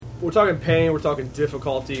we're talking pain, we're talking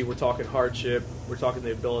difficulty, we're talking hardship, we're talking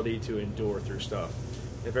the ability to endure through stuff.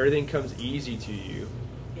 If everything comes easy to you,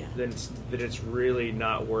 then it's really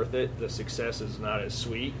not worth it. The success is not as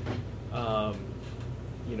sweet.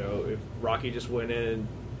 If Rocky just went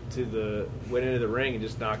into the ring and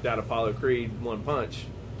just knocked out Apollo Creed one punch,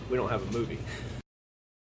 we don't have a movie.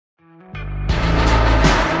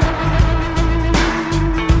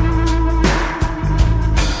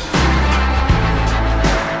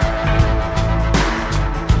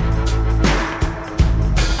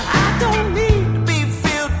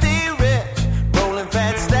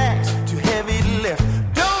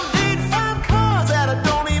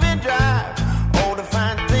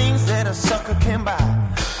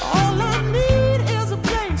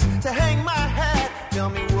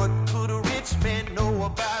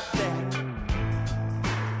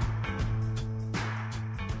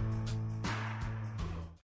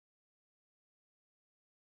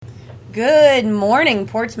 Good morning,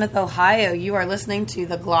 Portsmouth, Ohio. You are listening to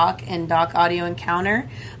the Glock and Doc Audio Encounter.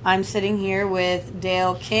 I'm sitting here with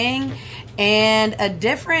Dale King and a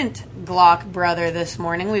different Glock brother this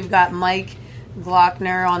morning. We've got Mike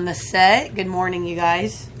Glockner on the set. Good morning, you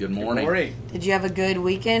guys. Good morning. Good morning. Did you have a good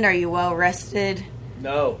weekend? Are you well rested?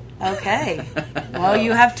 No. Okay. Well,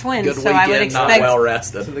 you have twins, good so weekend, I would expect. Not well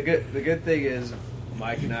rested. So the good thing is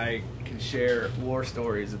Mike and I can share war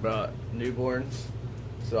stories about newborns.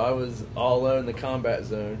 So I was all alone in the combat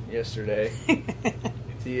zone yesterday.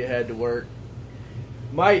 Tia had to work.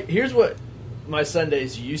 Here's what my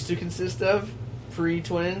Sundays used to consist of,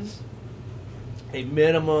 pre-twins. A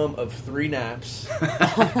minimum of 3 naps.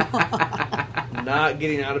 Not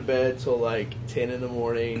getting out of bed till like 10 in the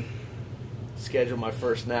morning. Schedule my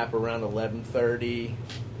first nap around 11:30.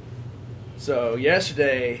 So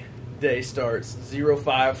yesterday, day starts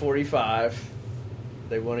 05:45.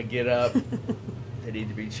 They want to get up. They need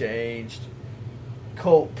to be changed.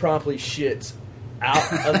 Colt promptly shits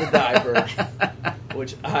out of the diaper,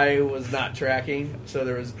 which I was not tracking. So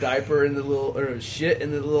there was diaper in the little, or shit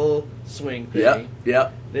in the little swing thing.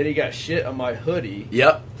 Yep. Then he got shit on my hoodie.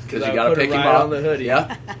 Yep. Because you got to pick him up on the hoodie.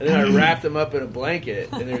 Yep. And then I wrapped him up in a blanket,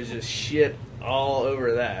 and there was just shit all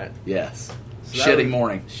over that. Yes. So Shitty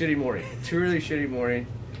morning. Shitty morning. Truly shitty morning.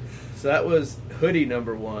 So that was hoodie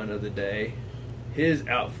number 1 of the day. His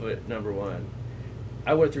outfit number 1.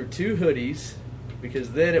 I went through 2 hoodies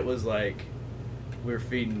because then it was like we were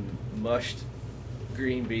feeding mushed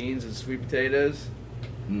green beans and sweet potatoes.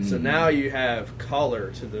 So now you have color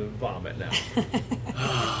to the vomit now.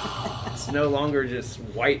 It's no longer just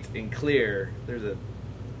white and clear. There's a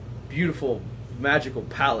beautiful, magical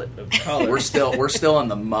palette of color. We're still in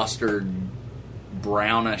the mustard,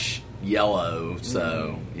 brownish yellow.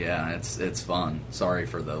 So yeah, it's fun. Sorry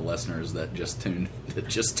for the listeners that just turned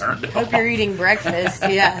on. Hope you're eating breakfast.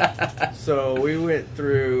 Yeah. So we went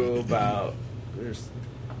through about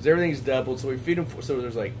everything's doubled. So we feed them. So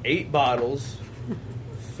there's like 8 bottles,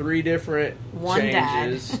 3 different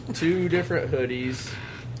changes, 2 different hoodies,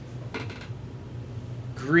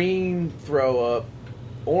 green throw up,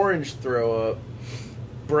 orange throw up,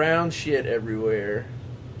 brown shit everywhere.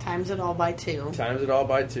 Times it all by 2.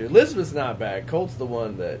 Elizabeth's not bad. Colt's the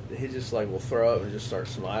one that he just like will throw up and just start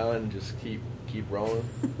smiling and just keep rolling.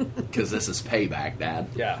 Because this is payback, Dad.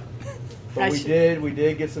 Yeah. But we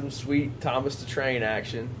did get some sweet Thomas the Train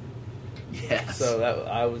action. Yes. So that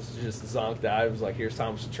I was just zonked out. I was like, "Here's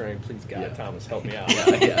Thomas the Train. Please, God, Thomas, help me out.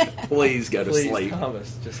 Yeah. Please go to sleep.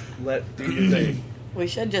 Thomas, just do your thing." We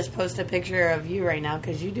should just post a picture of you right now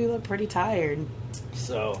because you do look pretty tired.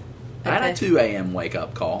 So I had a 2 a.m. wake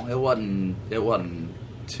up call. It wasn't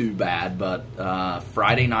too bad, but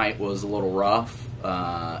Friday night was a little rough.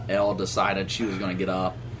 Elle decided she was going to get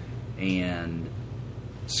up and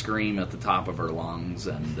scream at the top of her lungs,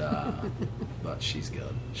 and but she's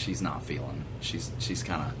good. She's not feeling. She's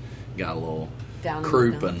kind of got a little down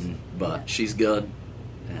crouping, but she's good,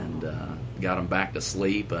 and got him back to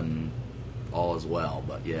sleep, and all is well.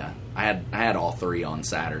 But yeah, I had all 3 on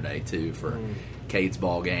Saturday too for Cade's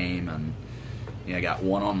ball game, and I got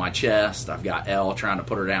 1 on my chest. I've got Elle trying to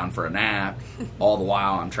put her down for a nap. All the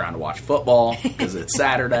while I'm trying to watch football because it's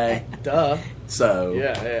Saturday. Duh. So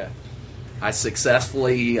yeah. I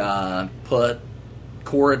successfully put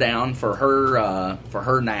Cora down for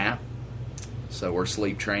her nap. So we're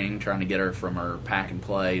sleep training, trying to get her from her pack and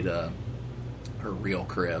play to her real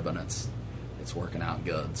crib, and it's working out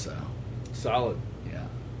good. So solid. Yeah.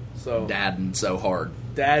 So dadding so hard.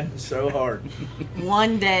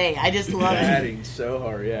 One day. I just love it. Dadding so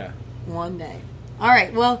hard, yeah. One day. All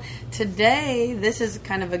right. Well, today this is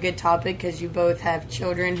kind of a good topic because you both have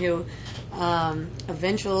children who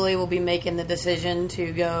eventually will be making the decision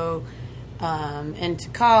to go into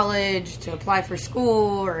college, to apply for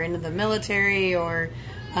school, or into the military, or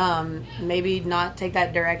maybe not take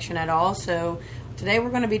that direction at all. So today we're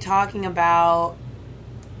going to be talking about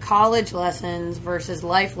college lessons versus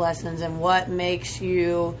life lessons and what makes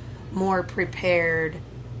you more prepared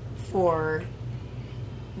for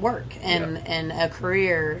work and a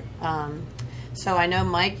career. So I know,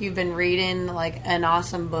 Mike, you've been reading like an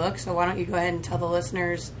awesome book. So why don't you go ahead and tell the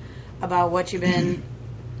listeners about what you've been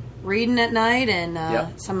reading at night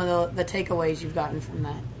and some of the takeaways you've gotten from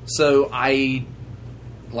that. So I,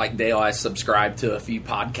 like Dale, I subscribe to a few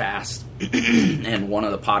podcasts, and one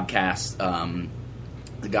of the podcasts,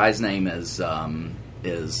 the guy's name is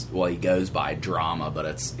well, he goes by Drama,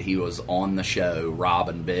 but he was on the show, Rob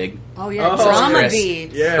and Big. Oh yeah, Drama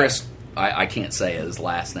Beats. Yeah. Chris, I can't say his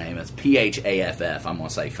last name. It's Phaff. I'm gonna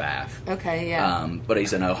say Pfaff. Okay, yeah. But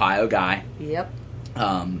he's an Ohio guy. Yep.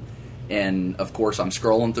 And of course, I'm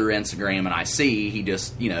scrolling through Instagram, and I see he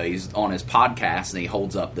just, he's on his podcast, and he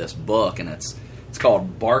holds up this book, and it's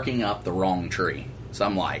called "Barking Up the Wrong Tree." So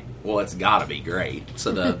I'm like, well, it's got to be great.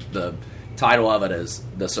 So the title of it is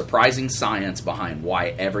 "The Surprising Science Behind Why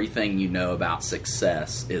Everything You Know About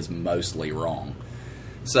Success Is Mostly Wrong."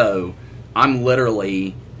 So I'm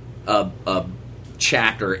literally a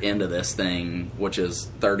chapter into this thing, which is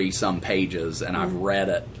 30-some pages, and I've read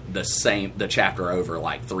it the chapter over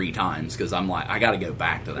like 3 times because I'm like, I got to go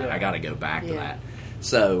back to that. I got to go back to that.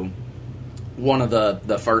 So one of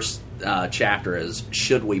the first chapter is,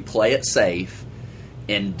 should we play it safe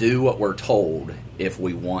and do what we're told if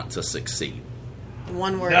we want to succeed?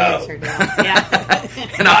 One word answer, Dale. Yeah.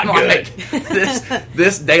 And I'm like,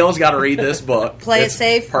 this Dale's got to read this book. Play it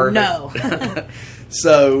safe? Perfect. No.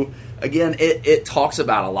 So again, it talks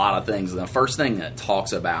about a lot of things. The first thing that it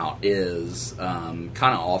talks about is kind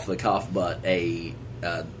of off the cuff, but a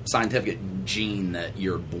scientific gene that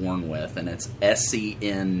you're born with, and it's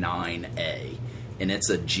SCN9A. And it's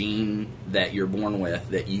a gene that you're born with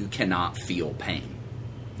that you cannot feel pain.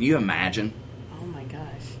 Can you imagine? Oh my gosh.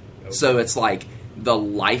 Okay. So it's like the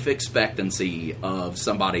life expectancy of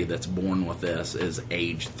somebody that's born with this is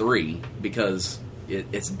age 3 because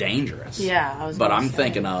it's dangerous. Yeah, I was. But I'm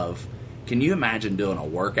thinking of, can you imagine doing a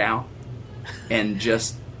workout and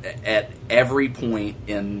just at every point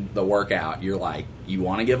in the workout, you're like, you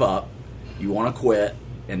want to give up, you want to quit,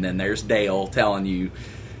 and then there's Dale telling you,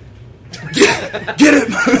 Get it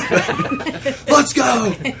moving. Let's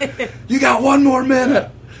go. You got 1 more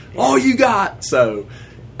minute. All you got. So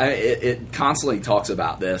it constantly talks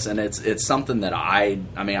about this, and it's something that I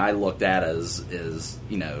looked at as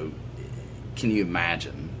can you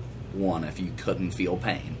imagine, one, if you couldn't feel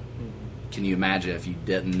pain? Can you imagine if you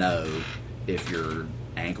didn't know if your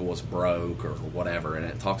ankle was broke or whatever? And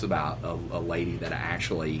it talks about a lady that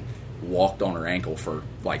actually walked on her ankle for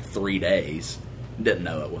like 3 days. Didn't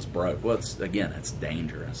know it was broke. Well, it's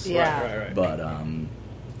dangerous. Yeah. Right. But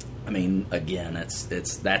again, that's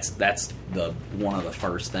the one of the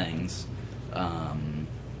first things.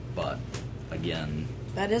 But again,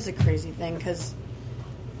 that is a crazy thing because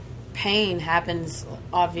pain happens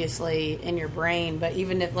obviously in your brain, but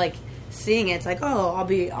even if like seeing it, it's like, oh,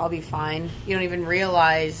 I'll be fine. You don't even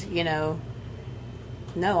realize, no,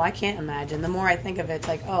 I can't imagine. The more I think of it, it's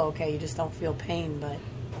like, oh, okay, you just don't feel pain, but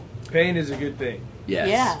pain is a good thing.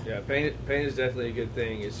 yes. Yeah. Pain is definitely a good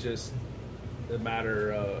thing. It's just a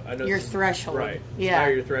matter of your threshold. Right. Yeah.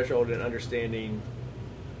 It's your threshold and understanding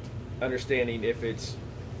if it's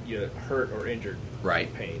hurt or injured.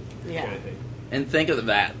 Right. Pain. Yeah. Kind of thing. And think of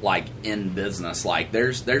that like in business. Like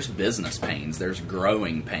there's business pains. There's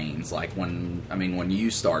growing pains. Like when you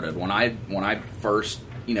started, when I first,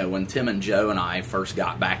 when Tim and Joe and I first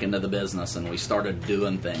got back into the business and we started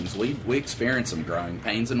doing things, we experienced some growing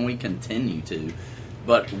pains and we continue to.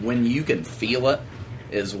 But when you can feel it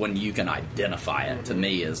is when you can identify it. To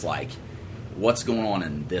me, is like, what's going on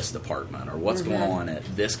in this department, or what's going on at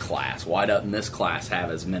this class? Why doesn't this class have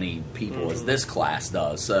as many people as this class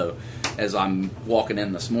does? So as I'm walking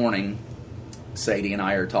in this morning, Sadie and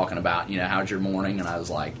I are talking about, how's your morning? And I was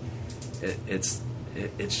like, it's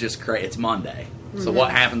just crazy. It's Monday. So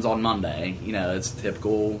what happens on Monday? It's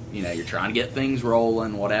typical, you're trying to get things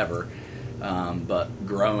rolling, whatever. But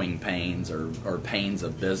growing pains or pains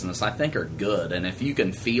of business, I think, are good. And if you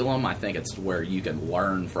can feel them, I think it's where you can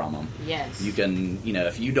learn from them. Yes. You can,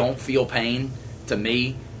 if you don't feel pain, to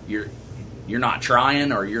me, you're not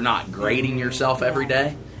trying, or you're not grading yourself every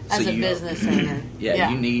day. As a business owner. Yeah,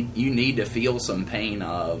 you need to feel some pain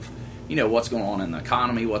of, what's going on in the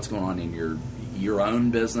economy, what's going on in your own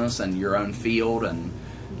business and your own field,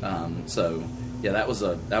 and so Yeah, that was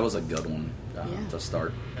a good one to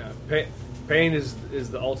start. Yeah. Pain is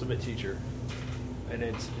the ultimate teacher, and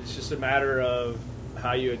it's just a matter of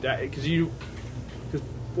how you adapt. Because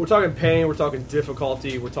we're talking pain, we're talking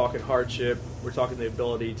difficulty, we're talking hardship, we're talking the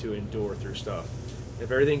ability to endure through stuff. If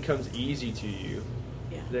everything comes easy to you,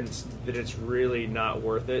 then it's really not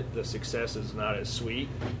worth it. The success is not as sweet.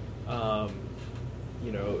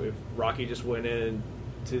 If Rocky just went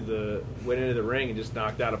into the ring and just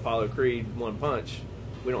knocked out Apollo Creed one punch,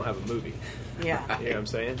 we don't have a movie. Yeah. You know what I'm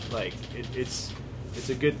saying? Like it's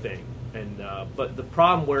a good thing. And but the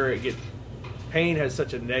problem where pain has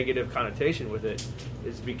such a negative connotation with it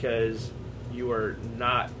is because you're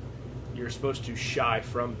supposed to shy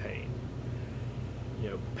from pain.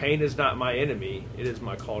 Pain is not my enemy, it is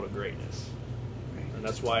my call to greatness. Right. And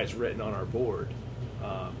that's why it's written on our board.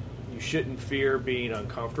 You shouldn't fear being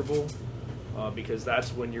uncomfortable because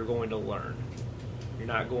that's when you're going to learn. You're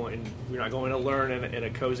not going to learn in a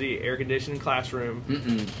cozy, air-conditioned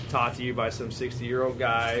classroom taught to you by some 60-year-old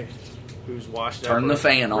guy who's washed up. Turn the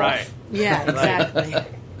fan off. Right. Yeah, exactly.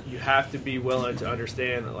 You have to be willing to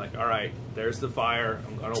understand that, like, all right, there's the fire.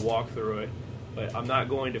 I'm going to walk through it. But I'm not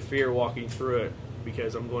going to fear walking through it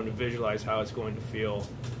because I'm going to visualize how it's going to feel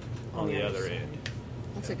on the other end.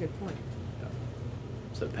 That's a good point. Yeah.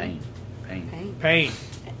 So pain. Pain.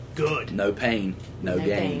 Good. No pain, no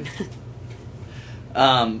gain.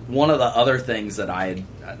 One of the other things that I'd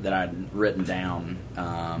written down,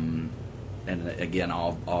 and again,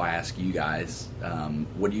 I'll ask you guys: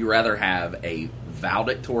 would you rather have a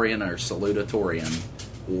valedictorian or salutatorian,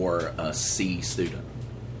 or a C student?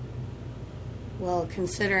 Well,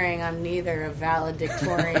 considering I'm neither a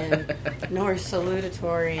valedictorian nor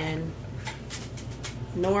salutatorian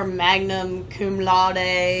nor magna cum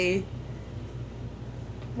laude.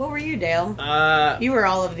 What were you, Dale? You were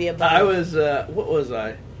all of the above. I was, what was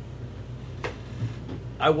I?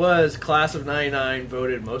 I was class of 99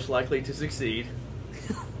 voted most likely to succeed.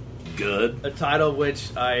 Good. A title which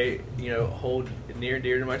I, hold near and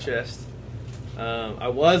dear to my chest. I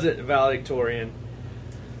wasn't a valedictorian,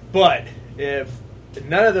 but if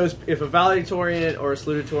a valedictorian or a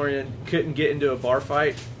salutatorian couldn't get into a bar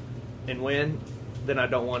fight and win, then I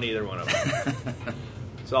don't want either one of them.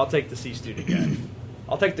 So I'll take the C student guy.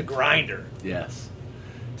 I'll take the grinder. Yes.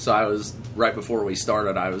 So I was, right before we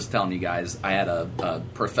started, I was telling you guys, I had a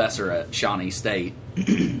professor at Shawnee State.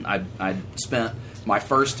 I spent my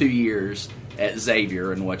first 2 years at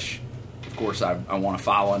Xavier, in which, of course, I want to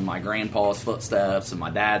follow in my grandpa's footsteps and my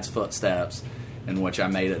dad's footsteps, in which I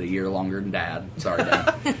made it a year longer than Dad. Sorry,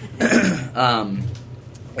 Dad.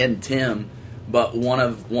 And Tim, but one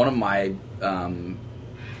of my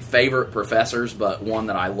favorite professors, but one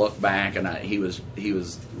that I look back and he was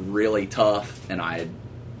really tough, and I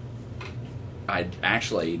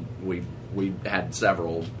actually we had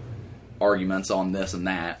several arguments on this and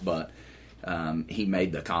that, but he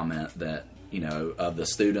made the comment that of the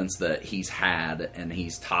students that he's had and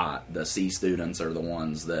he's taught, the C students are the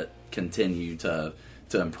ones that continue to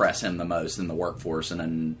impress him the most in the workforce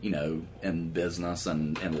and in business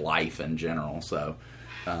and in life in general. So.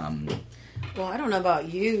 Well, I don't know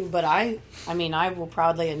about you, but I will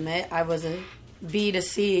proudly admit I was a B to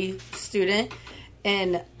C student,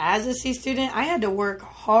 and as a C student, I had to work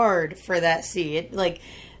hard for that C.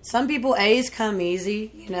 Some people A's come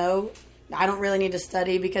easy, I don't really need to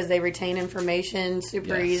study because they retain information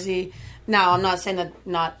super easy. Now, I'm not saying that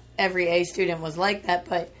not every A student was like that,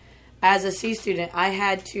 but as a C student, I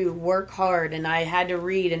had to work hard and I had to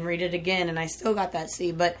read it again, and I still got that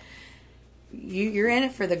C, but you're in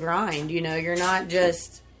it for the grind, You're not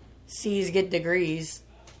just C's get degrees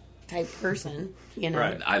type person,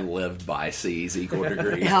 Right. I lived by C's equal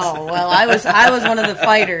degrees. Oh, well, I was one of the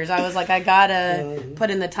fighters. I was like, I gotta put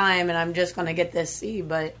in the time, and I'm just gonna get this C.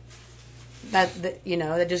 But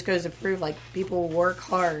that just goes to prove people work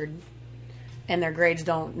hard, and their grades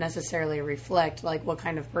don't necessarily reflect what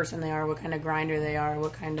kind of person they are, what kind of grinder they are,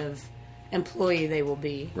 what kind of employee they will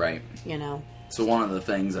be. Right. So one of the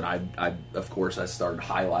things that I of course I started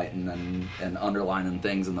highlighting and underlining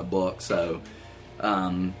things in the book. So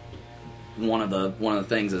one of the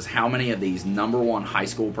things is, how many of these number one high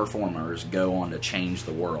school performers go on to change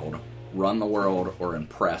the world, run the world, or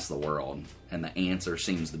impress the world? And the answer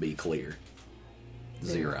seems to be clear.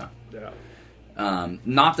 0. Yeah.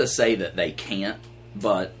 Not to say that they can't,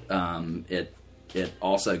 but it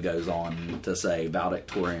also goes on to say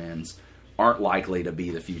valedictorians aren't likely to be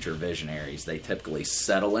the future visionaries. They typically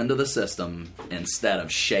settle into the system instead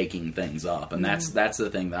of shaking things up. And that's the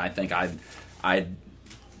thing that I think I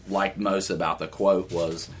liked most about the quote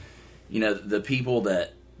was, the people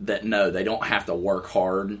that know they don't have to work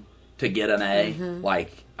hard to get an A.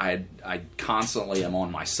 Like I constantly am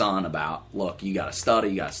on my son about, look, you got to study,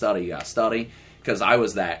 you got to study, you got to study. Because I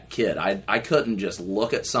was that kid. I couldn't just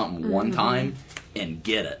look at something one time and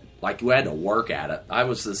get it. Like, we had to work at it. I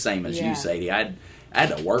was the same as you, Sadie. I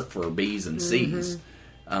had to work for B's and C's.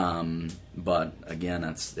 But again,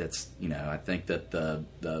 it's you know, I think that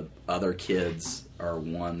the other kids are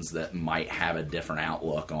ones that might have a different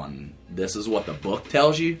outlook on, this is what the book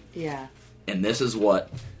tells you. Yeah. And this is the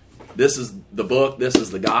book, this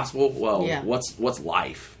is the gospel. Well, what's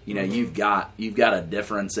life? You know, you've got a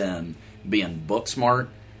difference in being book smart,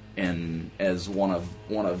 and as one of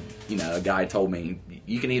you know, a guy told me,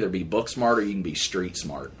 you can either be book smart or you can be street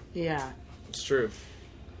smart. Yeah. It's true.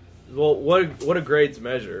 Well, what do grades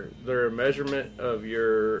measure? They're a measurement of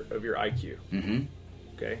your IQ.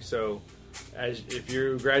 Okay, so if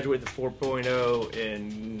you graduate the 4.0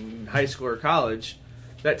 in high school or college,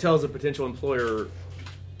 that tells a potential employer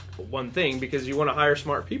one thing, because you want to hire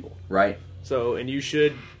smart people. Right. So, and you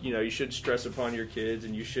should stress upon your kids,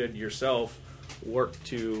 and you should yourself work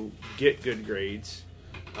to get good grades.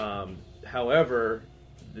 However,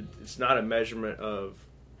 it's not a measurement of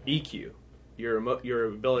EQ, your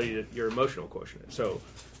ability to, your emotional quotient. So,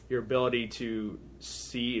 your ability to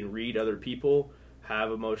see and read other people, have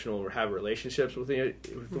relationships with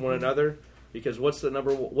one another. Because what's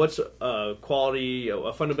a quality,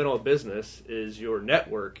 a fundamental of business is your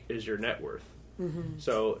network is your net worth.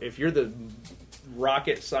 So if you're the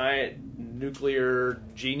rocket science nuclear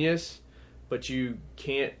genius, but you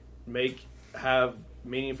can't have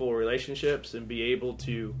meaningful relationships and be able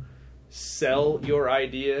to sell your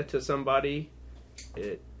idea to somebody,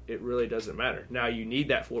 it really doesn't matter. Now, you need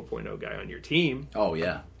that 4.0 guy on your team. Oh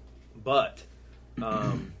yeah. But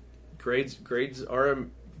grades are a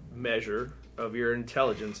measure of your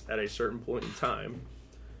intelligence at a certain point in time.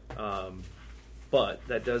 But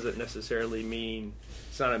that doesn't necessarily mean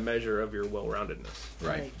it's not a measure of your well-roundedness.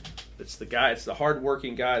 Right. It's the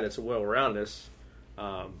hard-working guy that's a well-roundedness.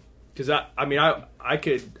 Because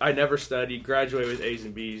I never studied, graduated with A's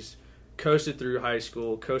and B's, coasted through high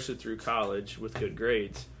school, coasted through college with good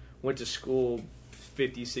grades, went to school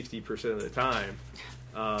 50-60% of the time.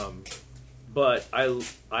 But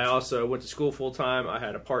I also went to school full-time. I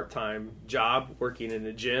had a part-time job working in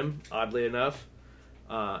a gym, oddly enough.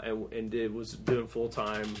 And was doing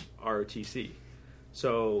full-time ROTC.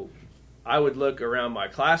 So I would look around my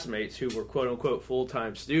classmates who were quote-unquote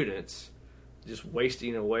full-time students, just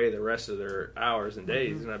wasting away the rest of their hours and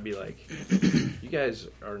days, and I'd be like, you guys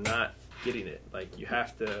are not getting it. Like, you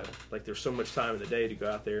have to, like, there's so much time in the day to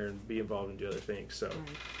go out there and be involved and do other things. So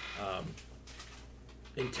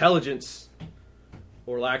intelligence,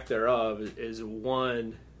 or lack thereof, is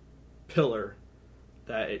one pillar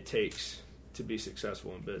that it takes to be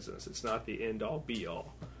successful in business. It's not the end-all,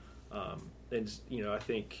 be-all. And, you know, I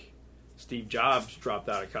think Steve Jobs dropped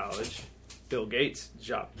out of college. Bill Gates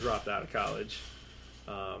dropped out of college.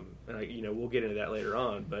 And, we'll get into that later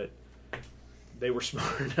on, but they were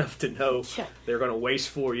smart enough to know they're going to waste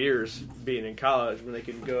 4 years being in college when they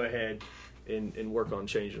can go ahead and work on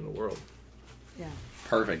changing the world. Yeah.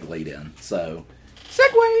 Perfect lead-in. So,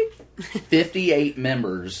 segue! 58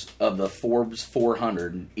 members of the Forbes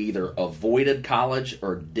 400 either avoided college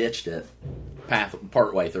or ditched it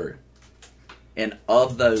partway through. And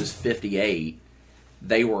of those 58,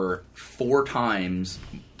 they were 4 times,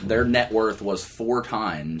 their net worth was 4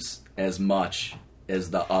 times as much as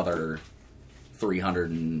the other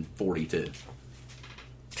 342.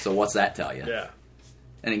 So what's that tell you? Yeah.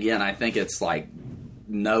 And again, I think it's like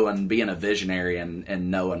being a visionary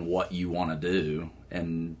and knowing what you want to do.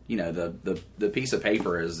 And, you know, the piece of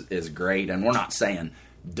paper is great. And we're not saying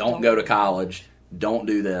don't go to college, don't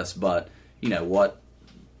do this, but, you know,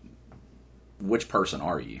 which person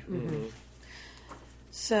are you? Mm-hmm.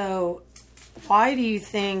 So why do you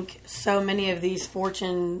think so many of these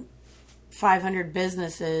Fortune 500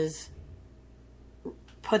 businesses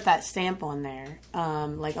put that stamp on there,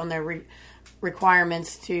 like on their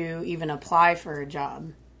requirements to even apply for a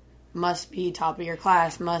job? Must be top of your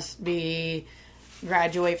class, must be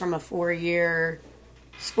graduate from a 4-year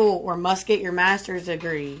school, or must get your master's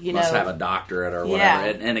degree. Must have a doctorate or whatever.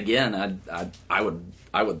 Yeah. And again, I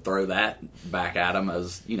would throw that back at them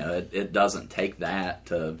as, you know, it doesn't take that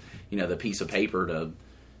to, you know, the piece of paper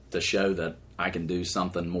to show that I can do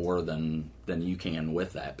something more than you can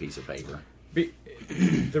with that piece of paper.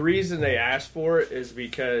 The reason they ask for it is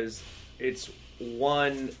because it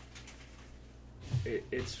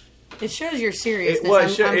shows you're serious.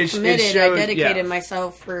 I'm committed. I dedicated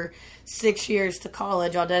myself for 6 years to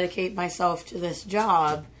college. I'll dedicate myself to this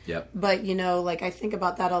job. Yep. But, you know, like, I think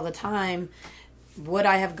about that all the time. would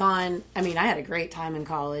I have gone? I mean, I had a great time in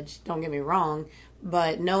college. Don't get me wrong,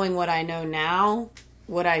 but knowing what I know now,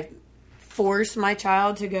 would I force my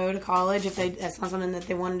child to go to college if that's not something that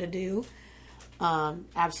they wanted to do?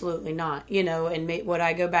 Absolutely not. And would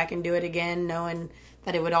I go back and do it again, knowing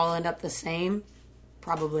that it would all end up the same?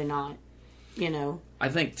 Probably not. I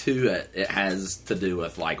think too it has to do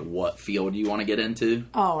with like what field you want to get into.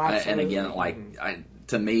 Oh, absolutely. And again,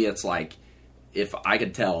 to me, it's like if I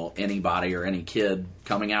could tell anybody or any kid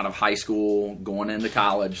coming out of high school going into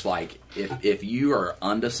college, like if you are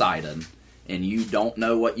undecided and you don't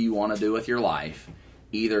know what you want to do with your life,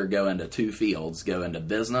 either go into two fields, go into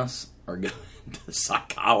business or go into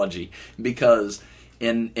psychology, because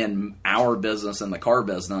in our business, in the car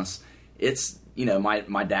business, it's,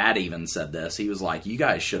 my dad even said this. He was like, you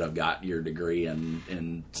guys should have got your degree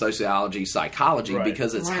in sociology, psychology, right.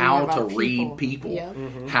 because it's Learning how about to read people, Yep.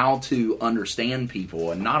 Mm-hmm. how to understand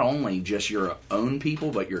people, and not only just your own people,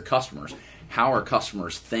 but your customers. How are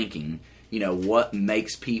customers thinking? What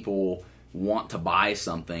makes people want to buy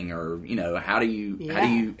something, or how do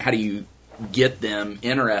you get them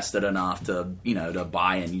interested enough to to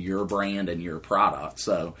buy in your brand and your product?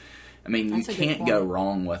 So I mean, That's you a good can't point. go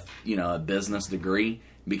wrong with a business degree,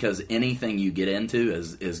 because anything you get into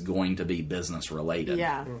is going to be business related.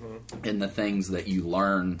 Yeah. Mm-hmm. And the things that you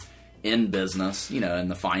learn in business, in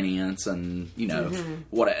the finance and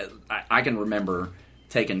what I can remember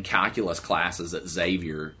taking calculus classes at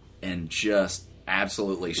Xavier and just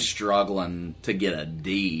absolutely struggling to get a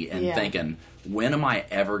D and thinking, when am I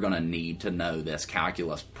ever going to need to know this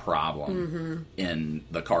calculus problem in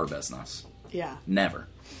the car business? Yeah. Never.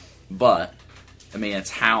 But I mean, it's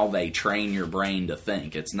how they train your brain to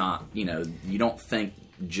think. It's not, you don't think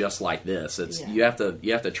just like this. It's you have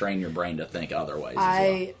to train your brain to think other ways.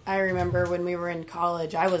 I remember when we were in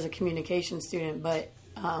college, I was a communication student, but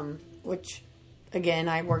which again,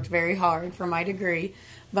 I worked very hard for my degree,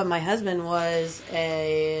 but my husband was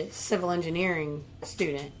a civil engineering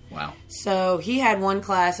student. Wow. So he had one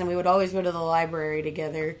class, and we would always go to the library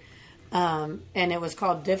together, and it was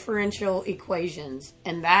called differential equations.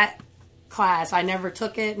 And that class, I never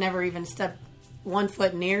took it, never even stepped one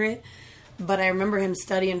foot near it, but I remember him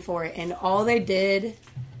studying for it, and all they did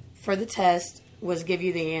for the test was give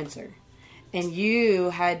you the answer, and you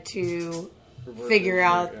had to figure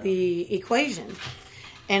out the equation.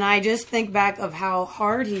 And I just think back of how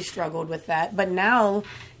hard he struggled with that. But now,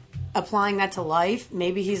 applying that to life,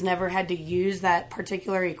 maybe he's never had to use that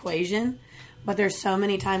particular equation. But there's so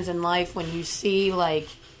many times in life when you see, like,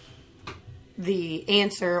 the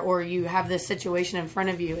answer, or you have this situation in front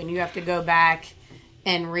of you and you have to go back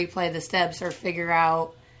and replay the steps or figure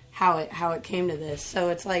out how it came to this. So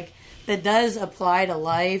it's like, that does apply to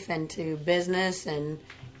life and to business, and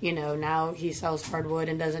now he sells hardwood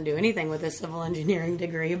and doesn't do anything with a civil engineering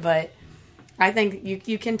degree. But I think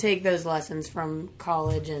you can take those lessons from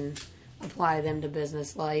college and apply them to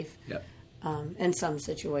business life. Yep. In some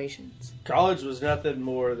situations. College was nothing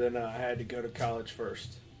more than I had to go to college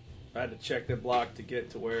first. I had to check the block to get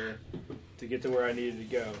to where I needed to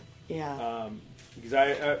go. Yeah. Because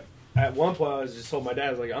I at one point I was just told my dad, I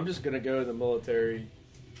was like, I'm just going to go to the military.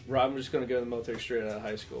 I'm just going to go to the military straight out of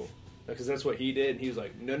high school, because that's what he did. And he was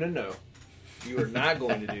like, no, you are not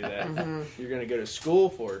going to do that. You're going to go to school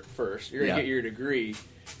for it first. You're going to get your degree,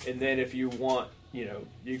 and then if you want,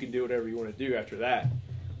 you can do whatever you want to do after that.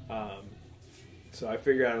 So I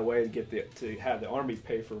figured out a way to have the Army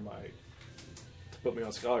pay for to put me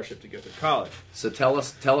on scholarship to go through college. So tell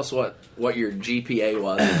us what your GPA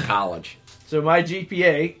was in college. So my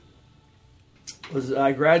GPA was,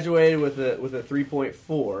 I graduated with a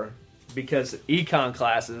 3.4, because econ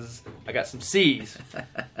classes I got some C's.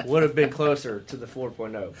 Would have been closer to the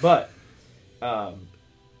 4.0. But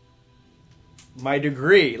my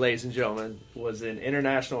degree, ladies and gentlemen, was in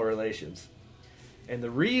international relations. And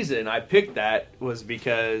the reason I picked that was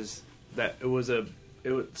because that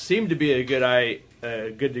it seemed to be a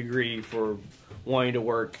good degree for wanting to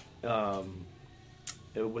work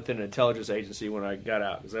within an intelligence agency when I got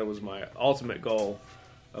out, because that was my ultimate goal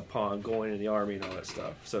upon going in the Army and all that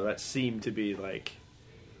stuff. So that seemed to be like,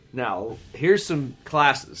 now here's some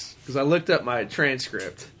classes, because I looked up my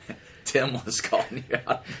transcript. Tim was calling you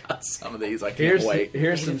out about some of these. I can't wait.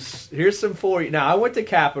 Here's some for you. Now I went to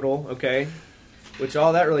Capital, okay, which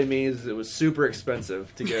all that really means is it was super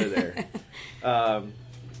expensive to go there.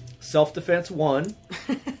 Self-Defense 1.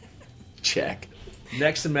 Check.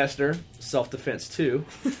 Next semester, Self-Defense 2.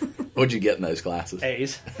 What'd you get in those classes?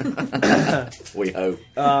 A's. We hope.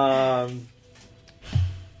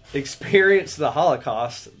 Experience the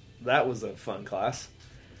Holocaust. That was a fun class.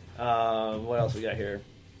 What else we got here?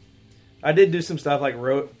 I did do some stuff like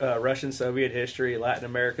Russian Soviet history, Latin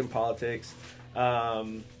American politics,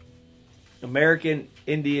 American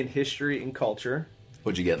Indian history and culture.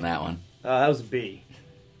 What'd you get in that one? That was a B.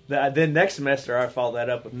 Then next semester I followed that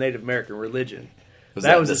up with Native American religion.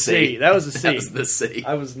 That was a C. That was a C. That was the C.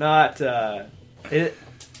 I was not. And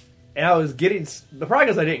I was getting the problem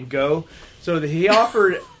is I didn't go. So he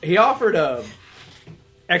offered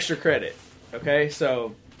extra credit. Okay,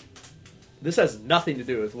 so this has nothing to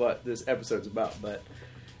do with what this episode's about, but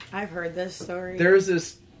I've heard this story. there's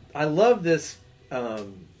this. I love this.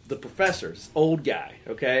 The professor's old guy.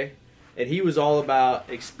 Okay, and he was all about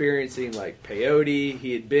experiencing like peyote.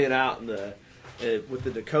 He had been out in the with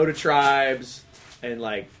the Dakota tribes and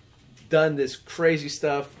like done this crazy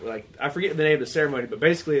stuff. Like I forget the name of the ceremony, but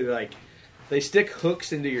basically like they stick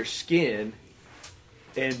hooks into your skin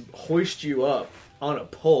and hoist you up on a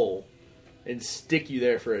pole and stick you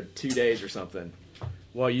there for 2 days or something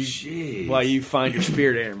while you find your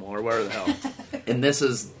spirit animal or whatever the hell. And this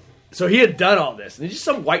is So he had done all this, and he's just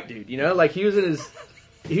some white dude, you know, like he was in his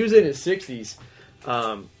 60s,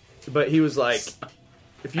 but he was like,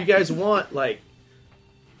 if you guys want like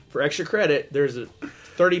for extra credit, there's a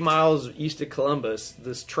 30 miles east of Columbus.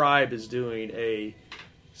 This tribe is doing a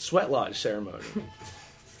sweat lodge ceremony.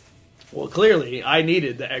 Well, clearly I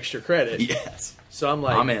needed the extra credit. yes. So I'm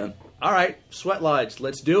like, I'm in. All right, sweat lodge,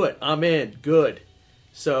 let's do it. I'm in. Good.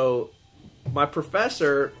 So my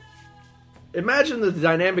professor, imagine the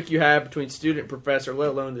dynamic you have between student and professor, let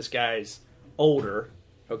alone this guy's older,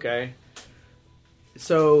 okay?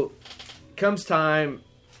 So comes time,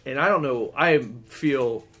 and I don't know, I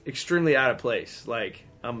feel extremely out of place. Like,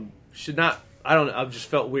 I've just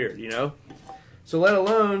felt weird, you know? So let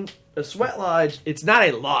alone a sweat lodge, it's not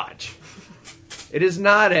a lodge. It is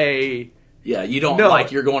not a... Yeah, you don't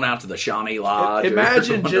like you're going out to the Shawnee Lodge.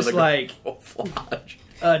 Imagine just like Lodge.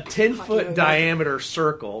 a 10-foot diameter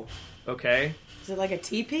circle, okay? Is it like a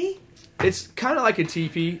teepee? It's kind of like a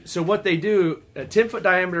teepee. So what they do, a 10-foot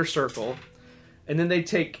diameter circle, and then they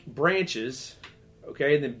take branches,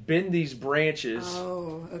 okay, and then bend these branches.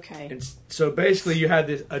 Oh, okay. And so basically you have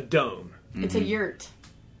a dome. It's a yurt.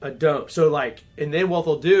 A dome. So like, and then what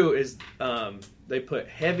they'll do is they put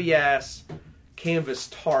heavy-ass canvas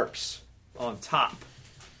tarps on top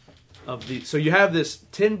of the... So you have this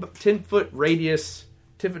 10-foot radius,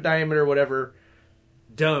 10-foot diameter, whatever,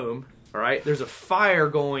 dome, all right? There's a fire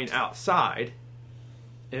going outside,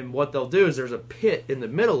 and what they'll do is there's a pit in the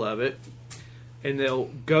middle of it, and they'll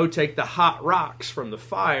go take the hot rocks from the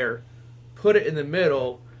fire, put it in the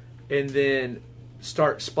middle, and then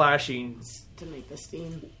start splashing To make the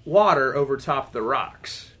steam. water over top of the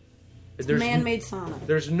rocks. There's Man-made sauna.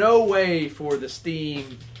 There's no way for the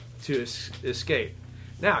steam to escape.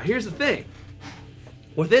 Now, here's the thing.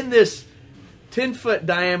 Within this 10-foot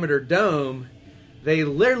diameter dome, they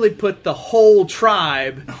literally put the whole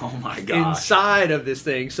tribe Oh my god! inside of this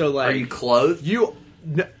thing. So, like, Are you clothed? Well,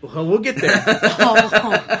 we'll get there.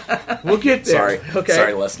 We'll get there. Sorry, okay.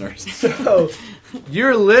 Sorry, listeners. So,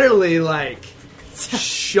 you're literally like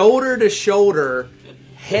shoulder to shoulder,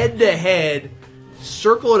 head to head,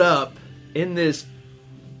 circled up in this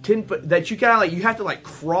 10-foot that you kind of like, you have to like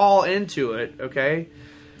crawl into it, okay?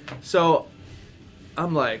 So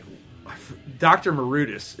I'm like, Dr.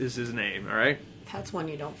 Marutis is his name, all right? That's one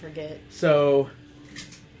you don't forget. So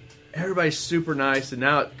everybody's super nice, and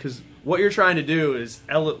now because what you're trying to do is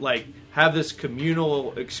have this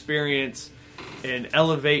communal experience and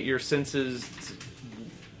elevate your senses to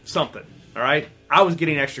something, all right? I was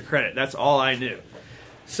getting extra credit. That's all I knew.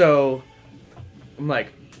 So I'm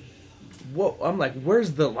like,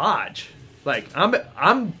 where's the lodge? Like,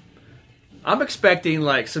 I'm expecting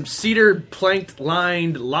like some cedar planked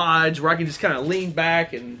lined lodge where I can just kind of lean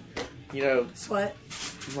back and, you know, Sweat.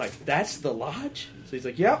 I'm like, that's the lodge? So he's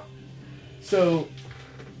like, yep. So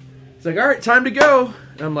he's like, all right, time to go.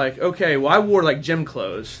 And I'm like, okay, well, I wore like gym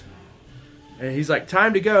clothes. And he's like,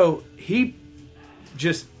 time to go. He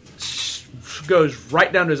just goes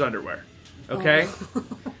right down to his underwear. Okay? Oh.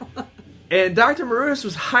 And Dr. Marutis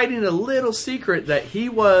was hiding a little secret that he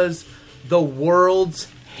was the world's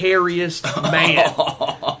hairiest man.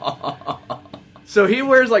 So he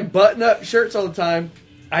wears like button-up shirts all the time.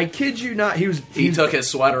 I kid you not, he took his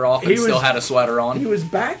sweater off and still had a sweater on. He was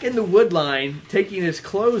back in the wood line taking his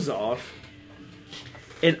clothes off,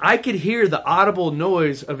 and I could hear the audible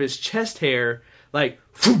noise of his chest hair, like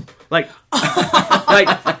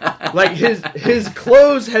his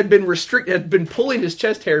clothes had been pulling his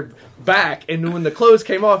chest hair back, and when the clothes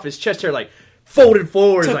came off, his chest hair like folded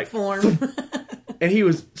forward, Took like form. and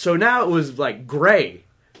now it was like gray,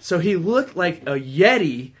 so he looked like a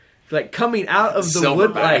Yeti like coming out of the Silverback.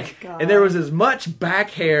 wood, like, and there was as much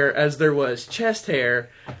back hair as there was chest hair,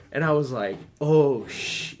 and I was like, oh,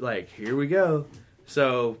 like, here we go.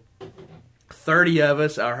 So 30 of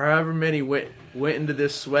us, or however many, went into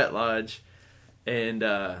this sweat lodge, and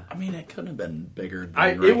I mean, it couldn't have been bigger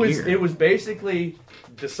than it was basically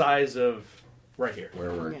the size of right here.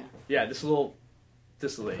 Where we're this little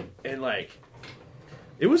and like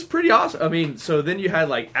it was pretty awesome. I mean, so then you had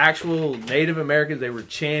like actual Native Americans. They were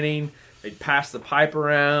chanting. They'd pass the pipe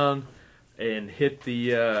around and hit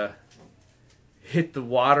the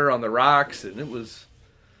water on the rocks, and it's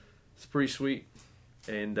pretty sweet.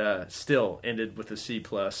 And still ended with a C+.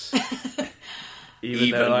 Even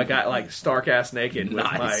though I got like stark ass naked with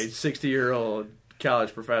my 60-year-old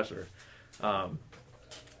college professor.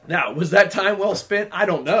 Now, was that time well spent? I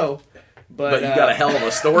don't know. But you got a hell of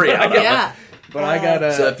a story out of it. Yeah. But I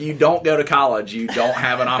got So if you don't go to college, you don't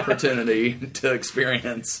have an opportunity to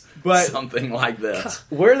experience something like this.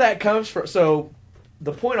 Where that comes from. So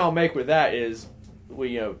the point I'll make with that is,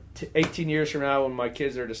 18 years from now when my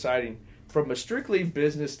kids are deciding, from a strictly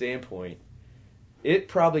business standpoint, it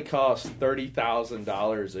probably costs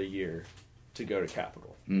 $30,000 a year to go to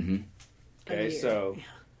Capital. Mm-hmm. Okay, so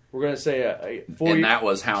we're going to say a 4 And year. that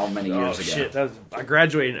was how many years ago? Shit, I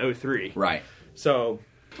graduated in 2003. Right. So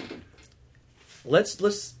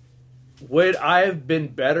let's would I have been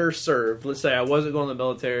better served? Let's say I wasn't going to the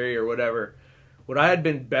military or whatever. Would I have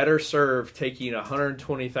been better served taking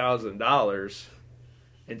 $120,000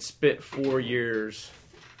 and spent 4 years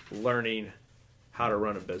learning how to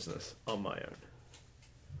run a business on my own?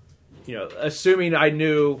 Assuming I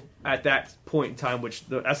knew at that point in time, which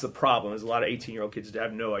that's the problem, is a lot of 18-year-old kids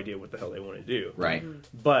have no idea what the hell they want to do. Right.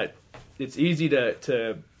 But it's easy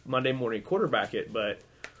to Monday morning quarterback it, but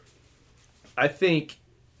I think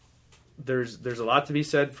there's a lot to be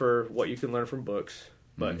said for what you can learn from books.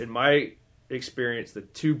 But in my experience, the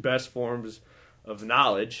two best forms of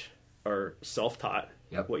knowledge are self-taught,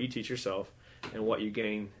 what you teach yourself, and what you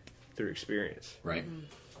gain through experience. Right.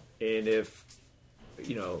 And if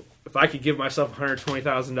I could give myself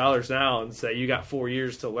 $120,000 now and say you got 4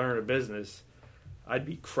 years to learn a business, I'd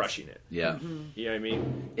be crushing it. Yeah. You know what I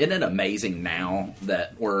mean? Isn't it amazing now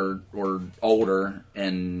that we're older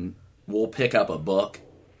and we'll pick up a book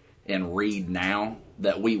and read now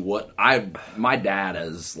that we would? My dad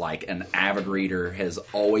is like an avid reader, has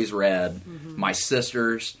always read. My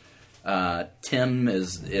sisters, Tim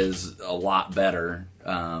is a lot better.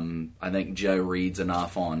 I think Joe reads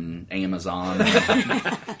enough on Amazon and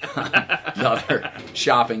other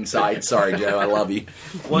shopping sites. Sorry, Joe, I love you.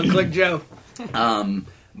 One click, Joe.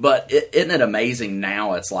 But isn't it amazing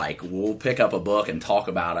now? It's like we'll pick up a book and talk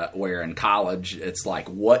about it, where in college it's like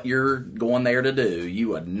what you're going there to do. You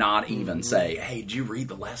would not even say, "Hey, did you read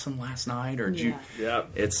the lesson last night?" Or did you? Yeah.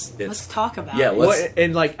 It's let's talk about it. Well,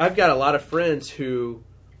 and like I've got a lot of friends who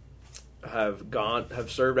have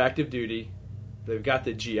served active duty. They've got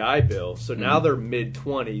the GI Bill, so now they're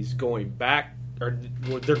mid-20s going back, or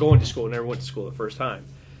they're going to school, never went to school the first time.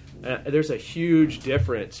 There's a huge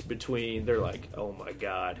difference between, they're like, oh my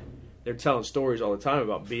God. They're telling stories all the time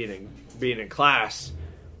about being in class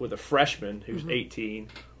with a freshman who's 18,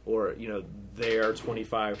 or, they are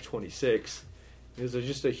 25, 26. There's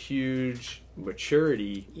just a huge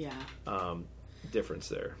maturity difference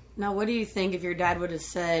there. Now, what do you think if your dad would have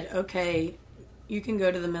said, okay, you can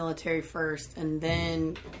go to the military first, and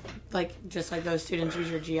then, just like those students,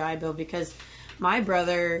 use your GI Bill? Because my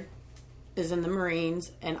brother is in the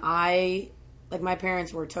Marines, and my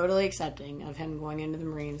parents were totally accepting of him going into the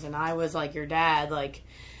Marines, and I was like your dad,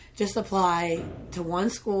 just apply to one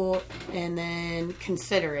school and then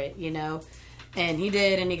consider it, And he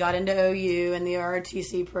did, and he got into OU and the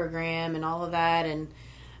ROTC program and all of that, and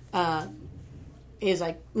he was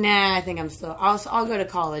like, nah, I think I'll go to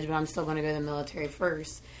college, but I'm still going to go to the military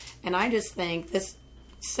first. And I just think this,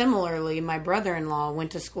 similarly, my brother-in-law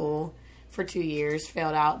went to school for 2 years,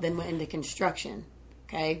 failed out, then went into construction,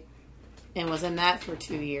 okay? And was in that for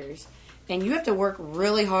 2 years. And you have to work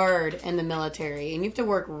really hard in the military, and you have to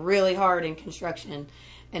work really hard in construction.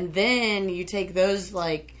 And then you take those,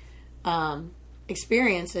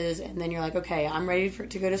 experiences, and then you're like, okay, I'm ready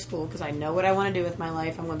to go to school because I know what I want to do with my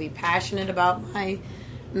life. I'm going to be passionate about my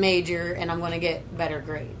major, and I'm going to get better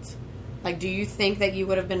grades. Do you think that you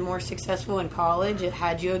would have been more successful in college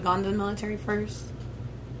had you had gone to the military first?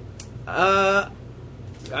 I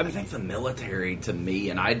think the military, to me,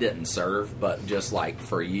 and I didn't serve, but just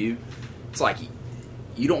for you, it's like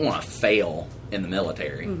you don't want to fail in the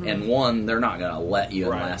military. And one, they're not going to let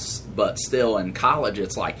you unless, but still in college,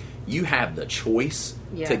 it's like you have the choice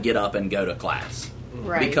to get up and go to class.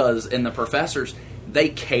 Right. Because in the professors, they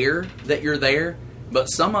care that you're there, but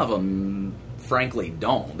some of them, frankly,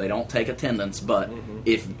 don't. They don't take attendance, but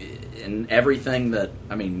if in everything that,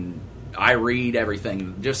 I mean, I read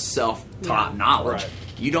everything, just self-taught knowledge. Right.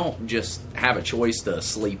 You don't just have a choice to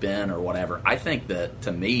sleep in or whatever. I think that,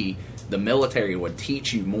 to me, the military would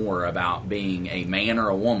teach you more about being a man or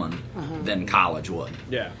a woman than college would.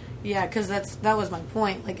 Yeah. Yeah, because that was my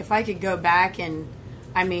point. Like, if I could go back and,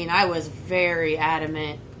 I mean, I was very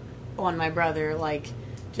adamant on my brother, like,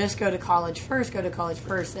 just go to college first.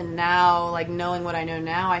 And now, like, knowing what I know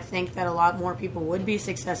now, I think that a lot more people would be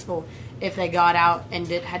successful if they got out and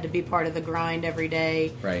had to be part of the grind every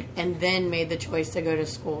day. Right. And then made the choice to go to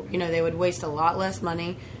school. You know, they would waste a lot less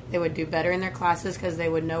money. They would do better in their classes because they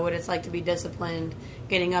would know what it's like to be disciplined,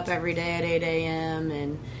 getting up every day at 8 a.m.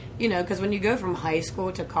 And, you know, because when you go from high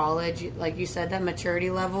school to college, like you said, that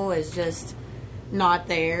maturity level is just not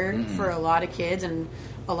there for a lot of kids. And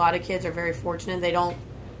a lot of kids are very fortunate. They don't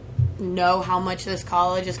know how much this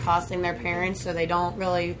college is costing their parents, so they don't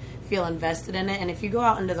really feel invested in it. And if you go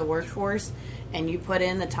out into the workforce and you put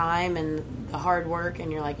in the time and the hard work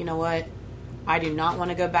and you're like, you know what, I do not want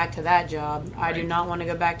to go back to that job. I do not want to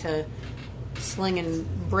go back to slinging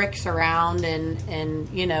bricks around and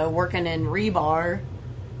you know, working in rebar.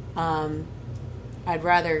 I'd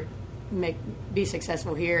rather be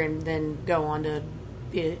successful here and then go on to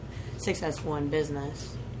be successful in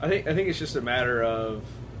business. I think it's just a matter of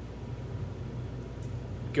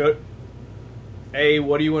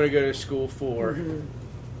what do you want to go to school for?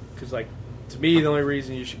 Because, like, to me, the only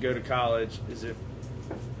reason you should go to college is if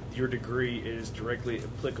your degree is directly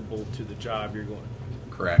applicable to the job you're going.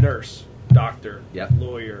 Correct. Nurse, doctor,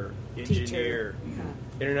 lawyer, engineer,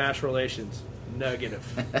 international relations, negative.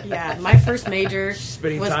 Yeah, my first major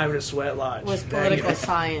Spending time in a sweat lodge was political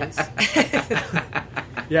science.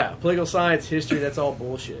 Yeah, political science, history, that's all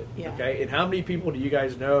bullshit. Yeah. Okay, and how many people do you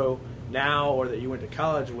guys know now or that you went to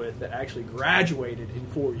college with that actually graduated in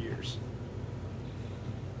 4 years?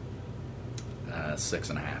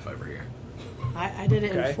 6.5 over here. I did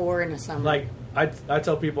it in 4 in the summer. Like, I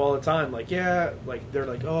tell people all the time, like, yeah, like, they're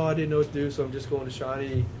like, oh, I didn't know what to do, so I'm just going to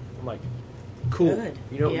Shawnee. I'm like, cool. Good.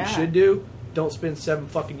 You know what you should do? Don't spend 7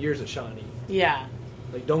 fucking years at Shawnee. Yeah.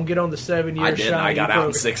 Like, don't get on the 7-year I did. Shawnee I got program.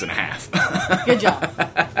 out in 6.5. Good job.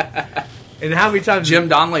 And how many times... Jim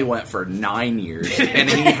Donnelly went for 9 years, and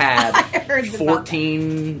he had heard about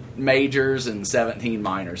 14 majors and 17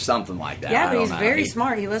 minors, something like that. Yeah, I but don't he's know. very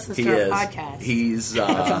smart. He listens He to is. our podcast. He's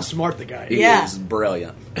That's how smart the guy is. he Yeah. is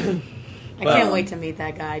brilliant. I can't wait to meet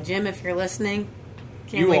that guy. Jim, if you're listening,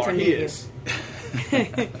 can't You wait are. to meet He you. is.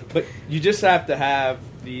 But you just have to have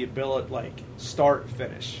the ability, like, start,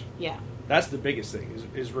 finish. Yeah. That's the biggest thing,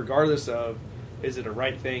 is regardless of, is it a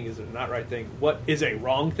right thing, is it a not right thing, what is a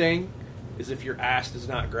wrong thing is if your ass does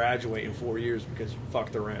not graduate in 4 years because you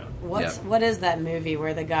fucked around. What is that movie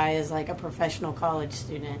where the guy is like a professional college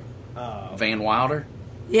student? Van Wilder.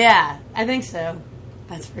 Yeah, I think so.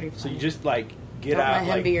 That's pretty funny. So you just, like, get Don't out. let him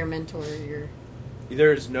Like, be your mentor.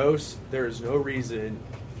 there is no reason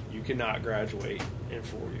you cannot graduate in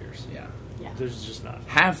 4 years. Yeah. Yeah. There's just not.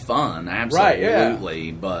 Have fun,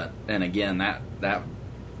 absolutely. But and again, that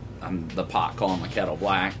I'm the pot calling the kettle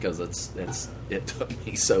black because it took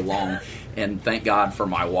me so long. And thank God for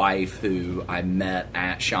my wife, who I met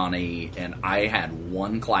at Shawnee, and I had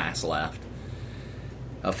one class left,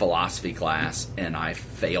 a philosophy class, and I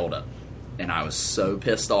failed it. And I was so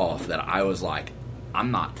pissed off that I was like, I'm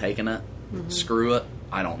not taking it. Screw it.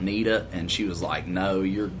 I don't need it. And she was like, no,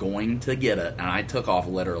 you're going to get it. And I took off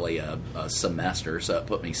literally a semester, so it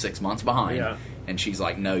put me 6 months behind. Yeah. And she's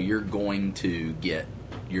like, no, you're going to get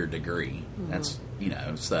your degree. That's,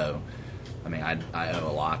 so, I mean, I owe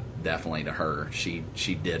a lot definitely to her. She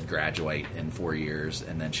did graduate in 4 years,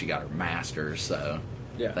 and then she got her master's, so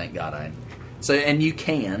thank God So, and you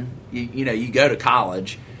can, you go to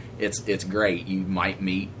college, it's great. You might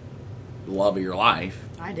meet the love of your life.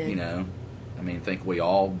 I did. I mean, I think we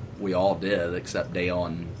all did, except Dale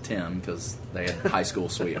and Tim, because they had high school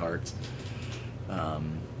sweethearts.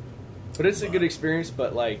 But it's a good experience.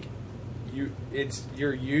 But like,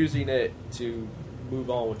 you're using it to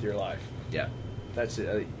move on with your life. Yeah, That's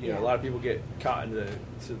it. A lot of people get caught into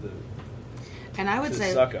the And I would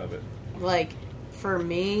say, suck of it. like, for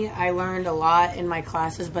me, I learned a lot in my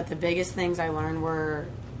classes, but the biggest things I learned were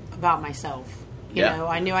about myself. You know,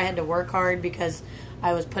 I knew I had to work hard because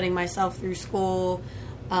I was putting myself through school.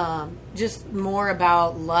 Just more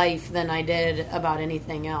about life than I did about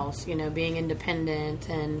anything else. Being independent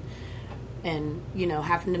and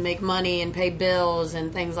having to make money and pay bills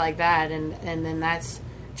and things like that. And then that's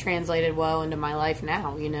translated well into my life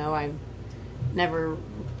now. I've never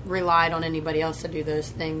relied on anybody else to do those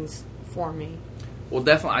things for me. Well,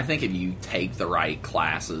 definitely, I think if you take the right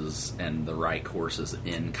classes and the right courses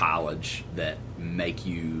in college that make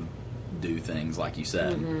you do things like you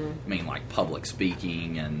said, I mean, like public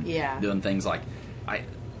speaking and doing things like,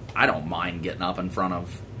 I don't mind getting up in front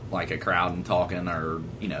of like a crowd and talking, or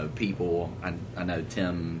people. I know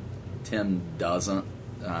Tim doesn't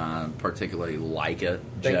particularly like it.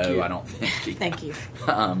 Thank Joe, you. I don't think. Thank you.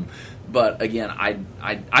 But again,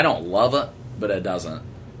 I don't love it, but it doesn't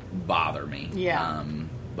bother me. Yeah.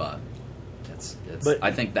 But it's But-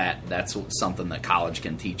 I think that's something that college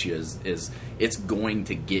can teach you is it's going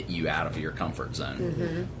to get you out of your comfort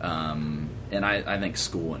zone. And I think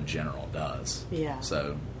school in general does. Yeah.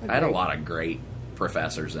 So I had a lot of great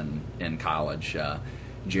professors in college.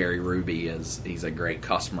 Jerry Ruby he's a great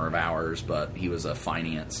customer of ours, but he was a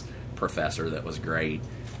finance professor that was great.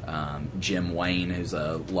 Jim Wayne, who's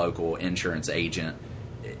a local insurance agent,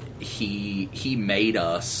 he made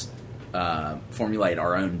us formulate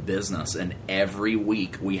our own business, and every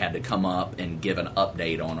week we had to come up and give an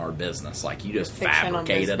update on our business. Like, you just Fictional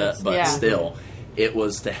fabricated business, it, but yeah. still, it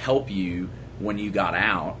was to help you when you got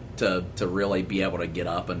out to really be able to get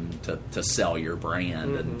up and to sell your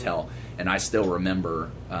brand and tell. And I still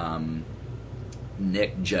remember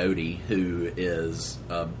Nick Jody, who is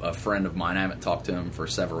a friend of mine. I haven't talked to him for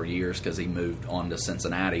several years because he moved on to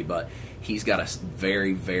Cincinnati, but he's got a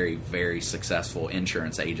very, very, very successful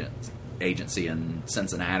insurance agency in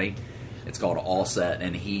Cincinnati. It's called Allset,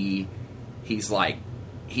 and he's like,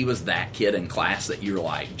 he was that kid in class that you're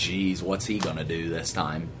like, geez, what's he going to do this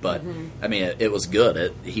time? But I mean, it was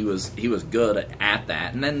good. He was good at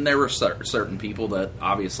that. And then there were certain people that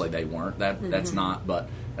obviously they weren't. That's not. But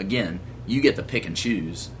again, you get to pick and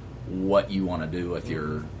choose what you want to do with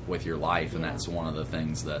your life, and that's one of the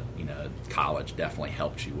things that college definitely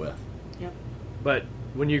helps you with. Yep. But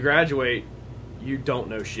when you graduate, you don't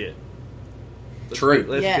know shit. True.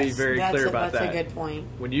 Let's be very clear about that. That's a good point.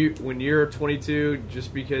 When you're 22,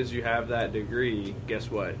 just because you have that degree,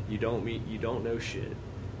 guess what? You don't know shit,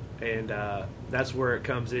 and that's where it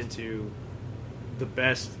comes into the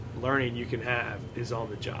best learning you can have is on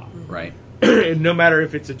the job. Right. And no matter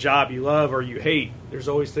if it's a job you love or you hate, there's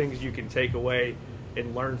always things you can take away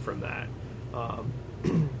and learn from that.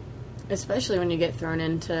 Especially when you get thrown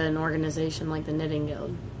into an organization like the Knitting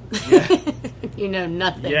Guild. Yeah. You know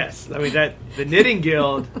nothing. Yes, I mean that the Knitting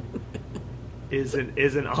Guild is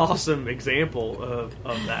an awesome example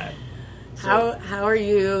of that. So, How are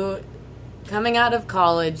you coming out of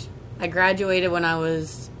college? I graduated when I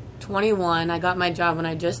was 21. I got my job when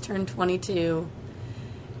I just turned 22.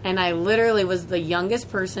 And I literally was the youngest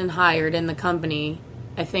person hired in the company,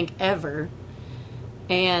 I think, ever.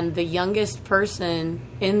 And the youngest person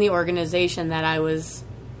in the organization that I was,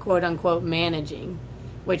 quote unquote, managing,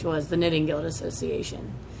 which was the Knitting Guild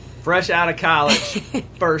Association. fresh out of college,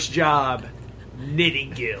 first job,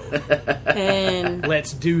 Knitting Guild. And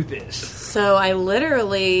Let's do this. so I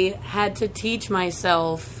literally had to teach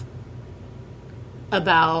myself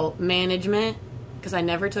about management because I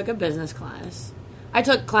never took a business class. I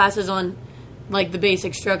took classes on like the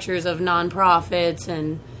basic structures of nonprofits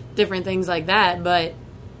and different things like that, but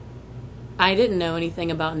I didn't know anything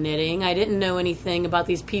about knitting. I didn't know anything about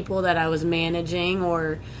these people that I was managing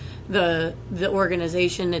or the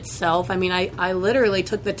organization itself. I mean, I literally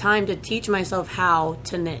took the time to teach myself how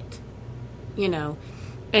to knit, you know.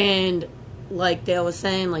 And like Dale was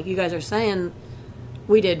saying, like you guys are saying,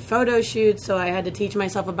 we did photo shoots, so I had to teach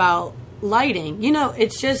myself about lighting. You know,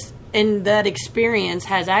 it's just, and that experience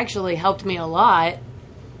has actually helped me a lot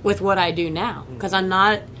with what I do now, because I'm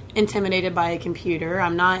not intimidated by a computer.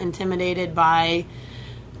 I'm not intimidated by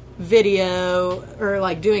video or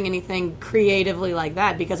like doing anything creatively like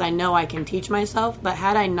that, because I know I can teach myself. But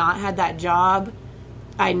had I not had that job,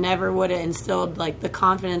 I never would have instilled like the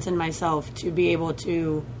confidence in myself to be able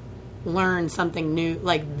to learn something new,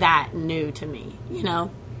 like that new to me, you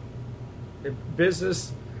know?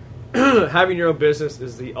 Business, having your own business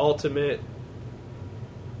is the ultimate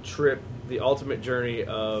trip, the ultimate journey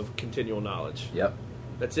of continual knowledge. Yep.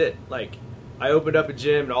 That's it. Like, I opened up a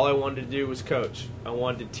gym and all I wanted to do was coach. I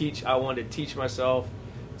wanted to teach myself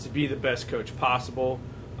to be the best coach possible.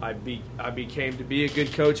 I became to be a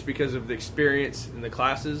good coach because of the experience in the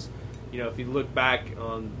classes. You know, if you look back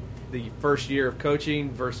on the first year of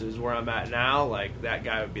coaching versus where I'm at now, like, that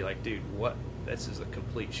guy would be like, dude, what? This is a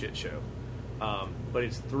complete shit show. But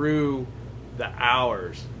it's through the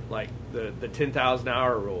hours, like the 10,000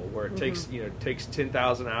 hour rule, where it takes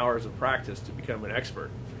 10,000 hours of practice to become an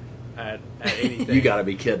expert. at anything. You got to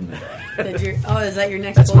be kidding me. Is that your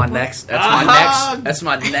next? That's bullet my point? next. That's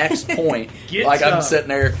my next point. Like I'm sitting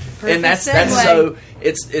there, and that's so.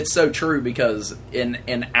 It's so true because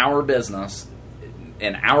in our business,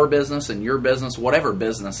 and your business, whatever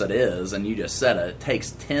business it is, and you just said it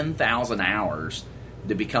takes 10,000 hours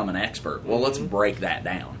to become an expert. Well, let's break that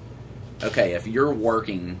down. Okay, if you're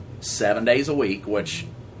working 7 days a week, which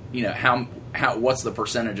how what's the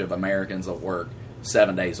percentage of Americans that work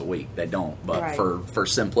 7 days a week? They don't. But for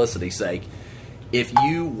simplicity's sake, if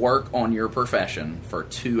you work on your profession for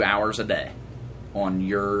 2 hours a day on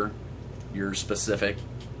your specific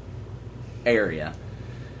area,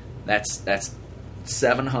 that's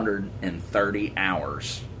 730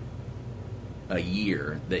 hours a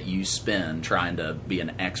year that you spend trying to be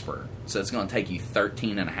an expert. So it's going to take you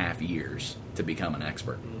 13 and a half years to become an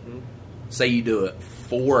expert. Mm-hmm. Say you do it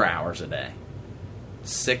 4 hours a day,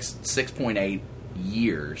 6.8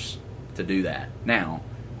 years to do that. Now,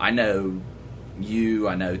 I know you,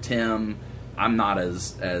 I know Tim, I'm not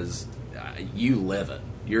as you live it.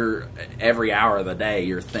 You're every hour of the day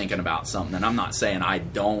you're thinking about something, and I'm not saying I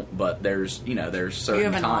don't, but there's certain you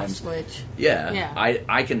have an times. off switch. Yeah.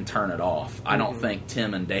 I can turn it off. I don't think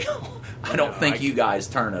Tim and Dale. I don't think you guys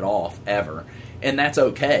turn it off ever, and that's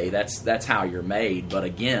okay. That's how you're made. But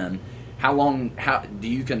again, how do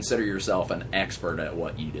you consider yourself an expert at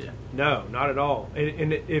what you do? No, not at all.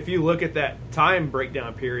 And if you look at that time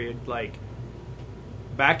breakdown period, like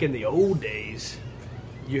back in the old days,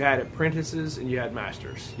 you had apprentices and you had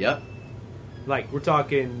masters. Yep. Like we're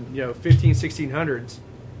talking, 15, 1600s.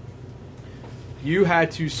 You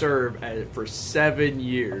had to serve for 7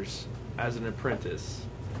 years as an apprentice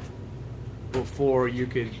before you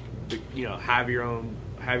could, have your own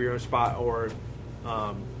spot. Or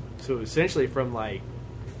so essentially, from like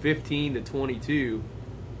 15 to 22,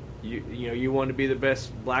 you want to be the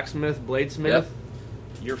best blacksmith, bladesmith. Yep.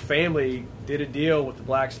 Your family did a deal with the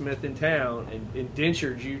blacksmith in town and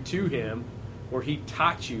indentured you to him, where he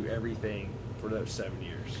taught you everything for those 7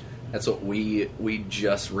 years. That's what we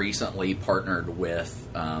just recently partnered with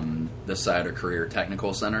the Cider Career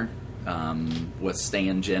Technical Center with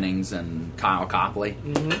Stan Jennings and Kyle Copley.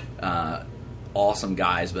 Mm-hmm. Awesome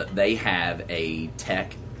guys, but they have a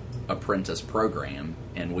tech apprentice program,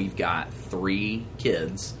 and we've got 3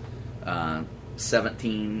 kids,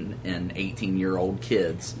 17 and 18-year-old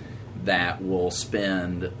kids that will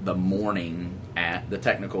spend the morning at the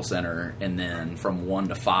technical center, and then from 1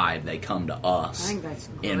 to 5 they come to us. I think that's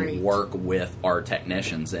great. And work with our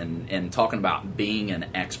technicians, and talking about being an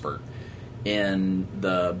expert in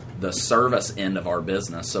the service end of our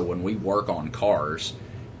business. So when we work on cars,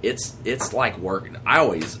 it's like working. I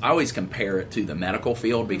always compare it to the medical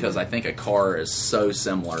field, because I think a car is so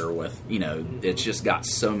similar with, it's just got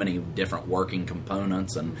so many different working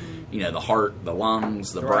components, and the heart, the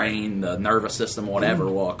lungs, the brain, the nervous system, whatever.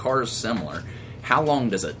 Well, a car is similar. How long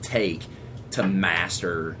does it take to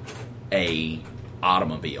master a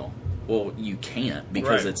automobile? Well, you can't,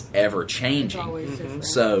 because it's ever changing. It's always different.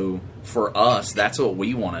 So for us, that's what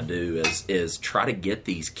we want to do is try to get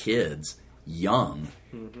these kids young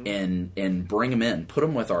and bring them in, put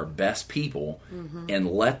them with our best people, and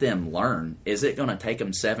let them learn. Is it going to take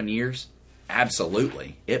them 7 years?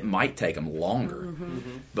 Absolutely. It might take them longer.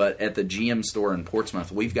 But at the GM store in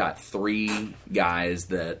Portsmouth, we've got 3 guys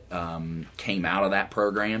that came out of that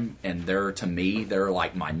program, and they're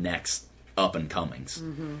like my next up and comings.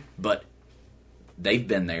 But they've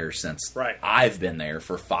been there since I've been there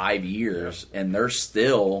for 5 years, and they're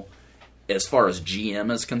still, as far as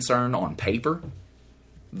GM is concerned, on paper,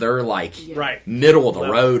 they're like middle of the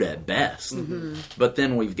road at best. But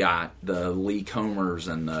then we've got the Lee Comers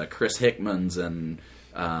and the Chris Hickmans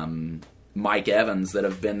and Mike Evans that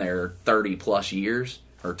have been there 30 plus years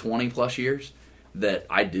or 20 plus years that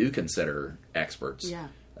I do consider experts.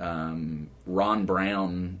 Ron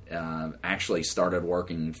Brown actually started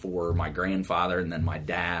working for my grandfather and then my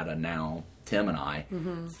dad, and now Tim and I,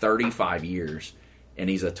 35 years, and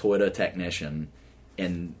he's a Toyota technician.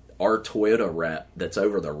 And our Toyota rep that's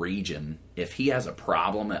over the region, if he has a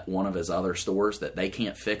problem at one of his other stores that they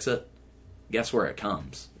can't fix it, guess where it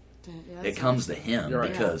comes? It comes to him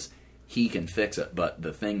because he can fix it. But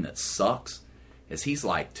the thing that sucks is he's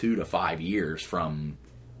like 2 to 5 years from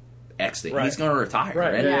exiting. He's going to retire.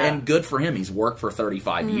 And good for him. He's worked for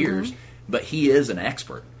 35 years, but he is an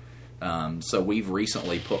expert. So we've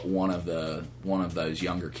recently put one of those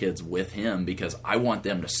younger kids with him, because I want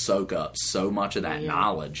them to soak up so much of that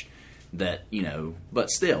knowledge that, but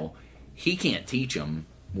still, he can't teach them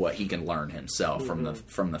what he can learn himself from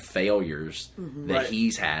the failures that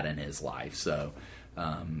he's had in his life. So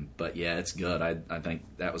But yeah, it's good. I think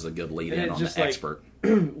that was a good lead And in it's on just the like- expert.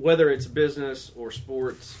 Whether it's business or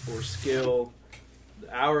sports or skill,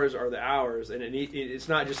 the hours are the hours, and it's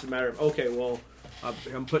not just a matter of, okay, well,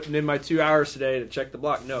 I'm putting in my 2 hours today to check the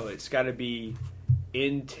block. No, it's got to be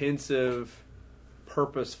intensive,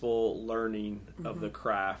 purposeful learning of the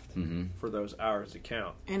craft for those hours to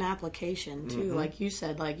count. And application too, like you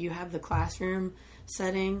said, like you have the classroom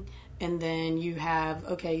setting, and then you have,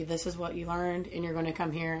 okay, this is what you learned, and you're going to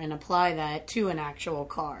come here and apply that to an actual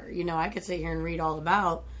car. You know, I could sit here and read all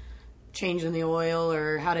about changing the oil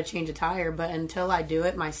or how to change a tire, but until I do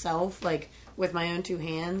it myself, like with my own two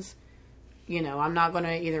hands, you know, I'm not going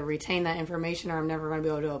to either retain that information, or I'm never going to be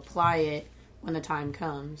able to apply it when the time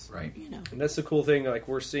comes. Right. You know. And that's the cool thing, like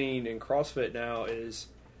we're seeing in CrossFit now, is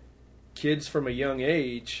kids from a young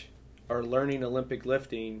age are learning Olympic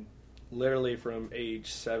lifting literally from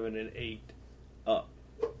age 7 and 8 up.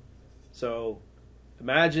 So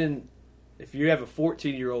imagine if you have a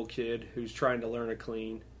 14-year-old kid who's trying to learn a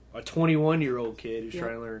clean, a 21-year-old kid who's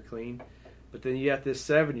trying to learn a clean, but then you got this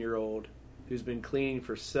 7-year-old who's been cleaning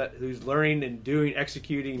who's learning and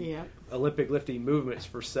executing Olympic lifting movements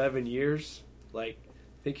for 7 years. Like,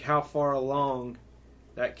 think how far along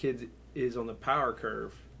that kid is on the power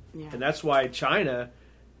curve. Yeah. And that's why China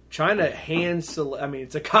hand select. I mean,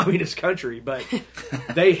 it's a communist country, but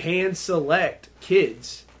they hand select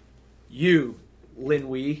kids. You, Lin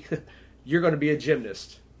Wei, you're going to be a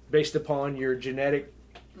gymnast based upon your genetic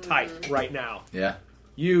type right now. Yeah.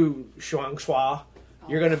 You, Shuang Shua,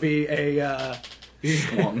 you're going to be a.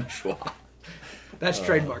 Shuang Shua. That's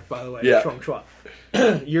trademarked, by the way. Yeah. Shuang Shua.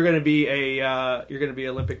 You're going to be you're going to be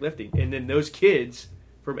Olympic lifting, and then those kids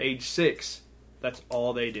from age 6, that's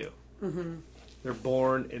all they do. Mm-hmm. They're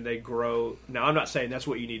born and they grow. Now, I'm not saying that's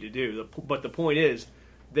what you need to do, but the point is,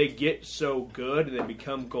 they get so good and they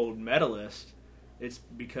become gold medalists. It's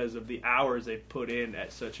because of the hours they put in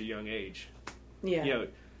at such a young age. Yeah.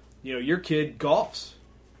 You know, your kid golfs.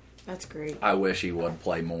 That's great. I wish he would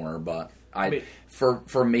play more, but mean-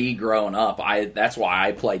 for me growing up, that's why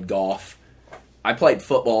I played golf. I played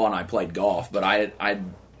football and I played golf, but I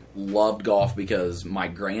loved golf because both my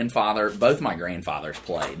grandfathers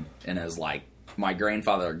played, and as like my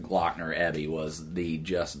grandfather Glockner Ebby was the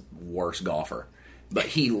just worst golfer, but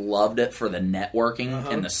he loved it for the networking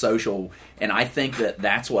and the social, and I think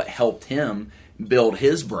that's what helped him build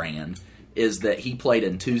his brand. Is that he played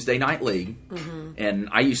in Tuesday night league, and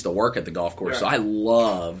I used to work at the golf course, so I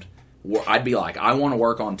loved. I'd be like, I want to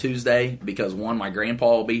work on Tuesday because 1, my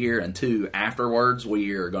grandpa will be here, and 2, afterwards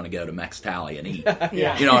we are going to go to Mexicali and eat.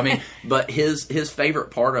 Yeah. You know what I mean? But his favorite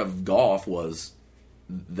part of golf was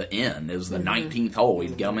the end. It was the 19th hole.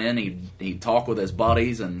 He'd come in, he'd talk with his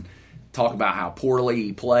buddies and talk about how poorly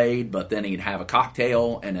he played, but then he'd have a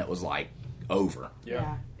cocktail, and it was like over.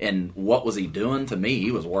 Yeah. And what was he doing? To me, he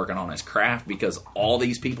was working on his craft because all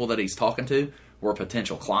these people that he's talking to were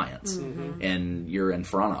potential clients, and you're in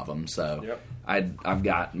front of them. So I've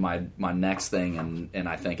got my next thing, and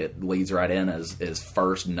I think it leads right in is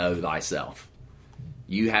first know thyself.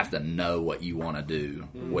 You have to know what you want to do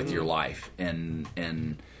with your life.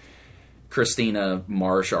 And Christina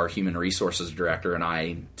Marsh, our human resources director, and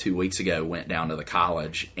I 2 weeks ago went down to the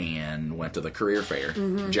college and went to the career fair,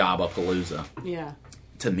 Jobapalooza. Yeah.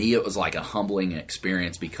 To me, it was like a humbling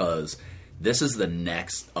experience because this is the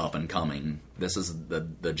next up and coming. This is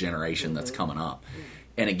the generation that's coming up.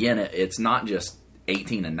 And again, it's not just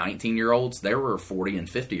 18 and 19-year-olds. There were 40 and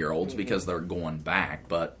 50-year-olds because they're going back.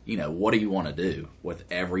 But, what do you want to do? With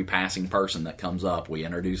every passing person that comes up, we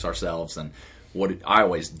introduce ourselves. And I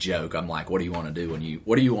always joke, I'm like, what do you want to do when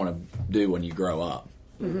you grow up?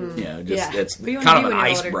 It's kind of an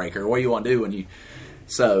icebreaker. What do you want to do when you...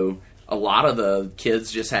 So a lot of the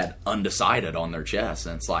kids just had undecided on their chest.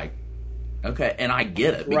 And it's like, okay, and I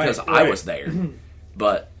get it because I was there.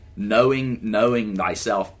 But knowing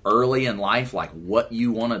thyself early in life, like what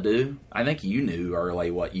you want to do, I think you knew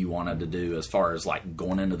early what you wanted to do as far as like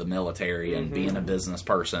going into the military and being a business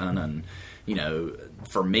person. And,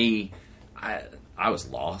 for me, I was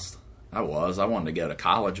lost. I wanted to go to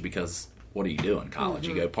college because what do you do in college?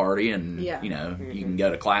 You go party and, you can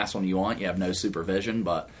go to class when you want. You have no supervision.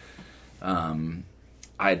 But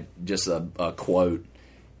I just a quote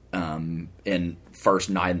in First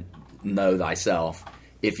Know Thyself.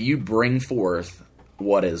 If you bring forth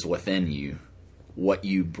what is within you, what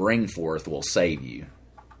you bring forth will save you.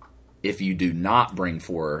 If you do not bring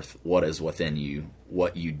forth what is within you,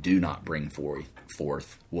 what you do not bring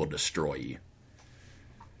forth will destroy you.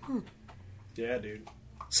 Yeah, dude.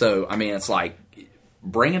 So, I mean, it's like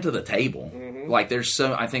bring it to the table. Like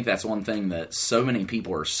I think that's one thing that so many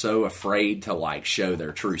people are so afraid to like show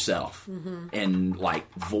their true self and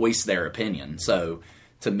like voice their opinion. So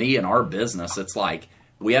to me in our business, it's like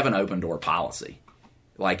we have an open door policy.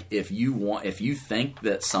 Like if you think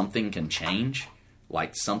that something can change,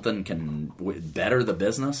 like something can better the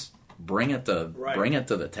business, bring it to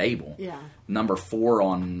the table. Yeah. Number 4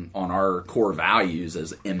 on our core values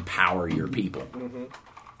is empower your people.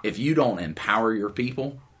 If you don't empower your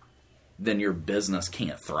people, then your business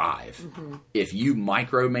can't thrive. If you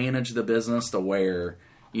micromanage the business to where,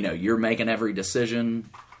 you know, you're making every decision,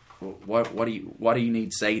 what do you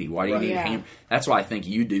need Sadie? Why do you need Ham? That's why I think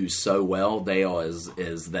you do so well, Dale,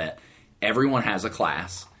 is that everyone has a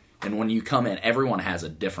class, and when you come in, everyone has a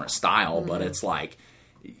different style, but it's like,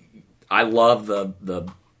 I love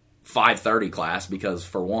the 5:30 class because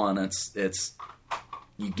for one, it's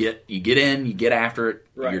you get in, you get after it,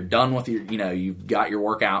 you're done with your, you know, you've got your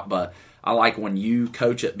workout, but I like when you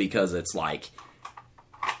coach it because it's like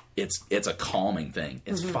it's a calming thing.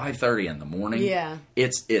 It's 5:30 in the morning. Yeah.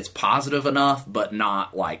 It's positive enough, but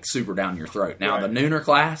not like super down your throat. Now the nooner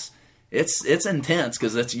class, it's intense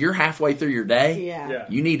because you're halfway through your day. Yeah.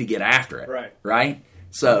 You need to get after it. Right.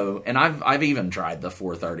 So, and I've even tried the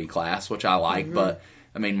 4:30 class, which I like, but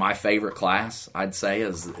I mean, my favorite class I'd say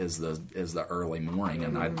is the early morning,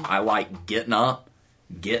 and I like getting up,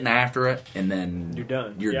 getting after it, and then you're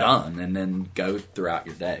done. You're done, and then go throughout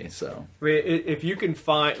your day. So, I mean, if you can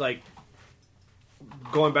find, like,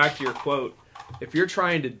 going back to your quote, if you're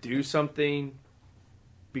trying to do something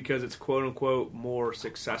because it's quote unquote more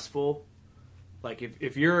successful, like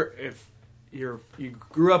if you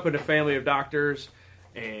grew up in a family of doctors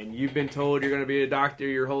and you've been told you're going to be a doctor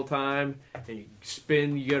your whole time,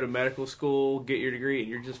 and you go to medical school, get your degree, and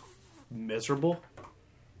you're just miserable,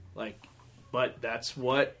 like. But that's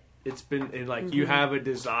what it's been, and like you have a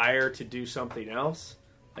desire to do something else.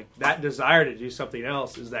 Like that desire to do something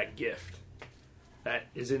else is that gift that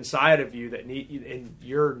is inside of you and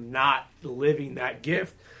you're not living that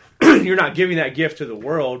gift. You're not giving that gift to the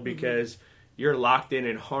world because you're locked in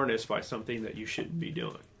and harnessed by something that you shouldn't be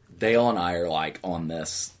doing. Dale and I are like on the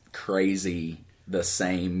same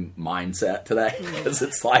mindset today because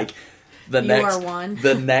it's like the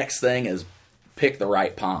next thing is pick the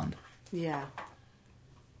right pond. Yeah.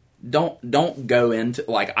 Don't go into,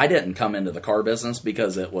 like, I didn't come into the car business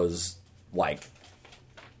because it was like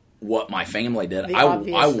what my family did.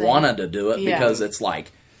 I wanted to do it because it's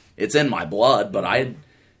like it's in my blood, but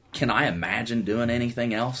can I imagine doing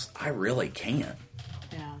anything else? I really can't.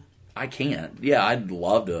 Yeah. I can't. Yeah, I'd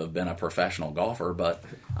love to have been a professional golfer, but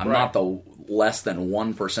I'm not the less than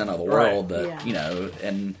 1% of the world that, you know,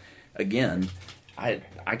 and again, I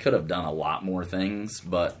could have done a lot more things,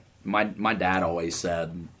 but my dad always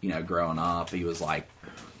said, you know, growing up, he was like,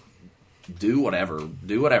 do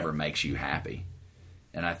whatever makes you happy.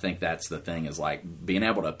 And I think that's the thing, is like being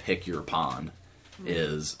able to pick your pond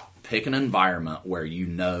is pick an environment where you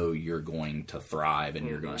know you're going to thrive and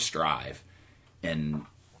you're going to strive. And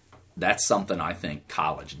that's something I think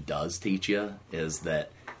college does teach you, is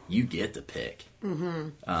that you get to pick.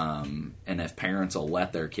 And if parents will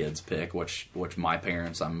let their kids pick, which my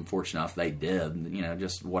parents, I'm fortunate enough they did, you know,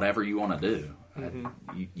 just whatever you want to do,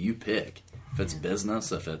 you pick. If it's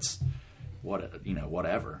business, if it's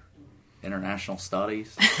whatever, international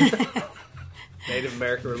studies, Native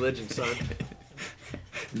American religion, son,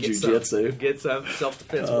 jiu-jitsu, get some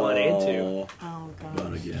self-defense 1 and 2. Oh god!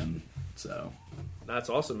 But again, so that's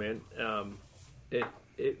awesome, man.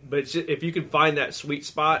 But it's just, if you can find that sweet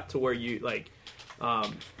spot to where you like.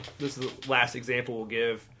 This is the last example we'll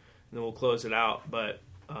give, and then we'll close it out. But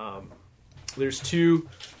there's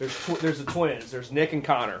the twins. There's Nick and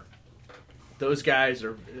Connor. Those guys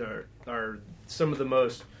are some of the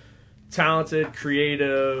most talented,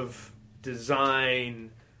 creative,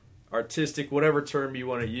 design, artistic, whatever term you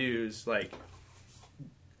want to use. Like,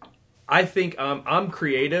 I think I'm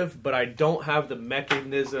creative, but I don't have the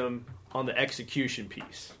mechanism on the execution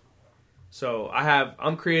piece. So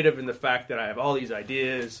I'm creative in the fact that I have all these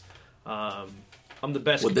ideas. I'm the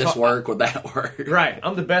best. Would this work? Would that work? Right.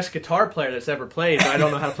 I'm the best guitar player that's ever played, but I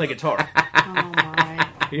don't know how to play guitar. Oh my!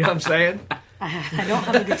 You know what I'm saying? I don't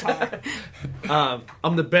have a guitar.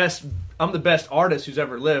 I'm the best artist who's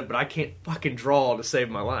ever lived, but I can't fucking draw to save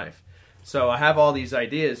my life. So I have all these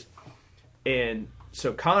ideas, and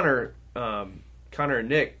so Connor and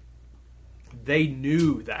Nick, they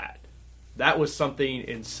knew that. That was something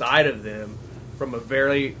inside of them from a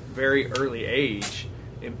very, very early age.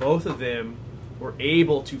 And both of them were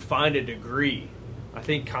able to find a degree. I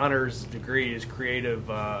think Connor's degree is creative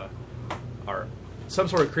art. some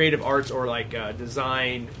sort of creative arts or like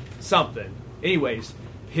design something. Anyways,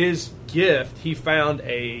 his gift, he found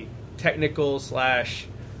a technical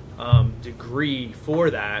 / degree for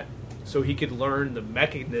that, so he could learn the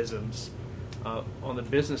mechanisms on the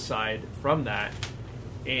business side from that,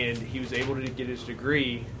 and he was able to get his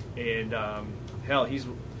degree. And hell,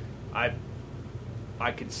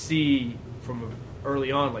 I could see from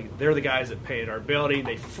early on, like, they're the guys that painted our building.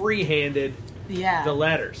 They free-handed the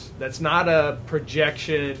letters. That's not a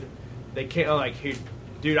projection. They can't, like, hey,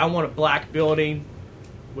 dude, I want a black building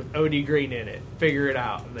with OD green in it. Figure it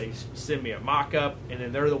out. And they send me a mock-up, and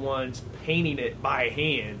then they're the ones painting it by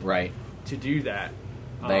hand to do that.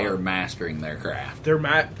 They are mastering their craft.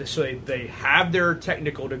 So they have their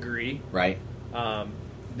technical degree. Right.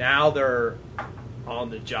 Now they're on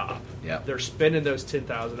the job. Yep. They're spending those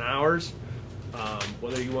 10,000 hours,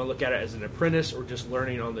 whether you want to look at it as an apprentice or just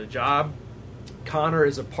learning on the job. Connor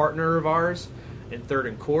is a partner of ours in Third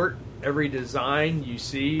and Court. Every design you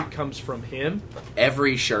see comes from him.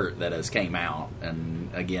 Every shirt that has came out, and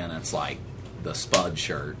again, it's like the Spud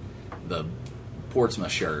shirt, the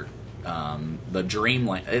Portsmouth shirt, the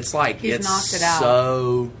Dreamland. It's like He's knocked it out.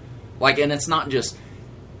 So, like, and it's not just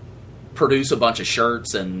produce a bunch of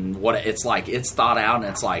shirts and what it's like. It's thought out, and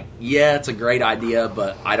it's like, yeah, it's a great idea,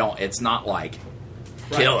 but it's not like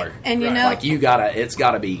killer. And like it's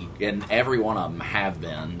gotta be, and every one of them have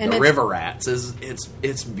been. The River Rats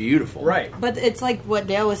it's beautiful, right? But it's like what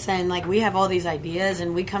Dale was saying. Like, we have all these ideas,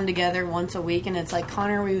 and we come together once a week, and it's like,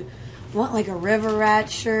 Connor, we want like a River Rat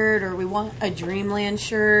shirt, or we want a Dreamland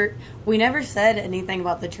shirt. We never said anything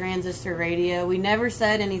about the transistor radio. We never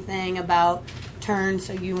said anything about turn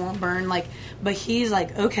so you won't burn. Like, but he's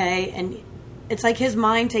like, okay, and it's like his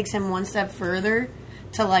mind takes him one step further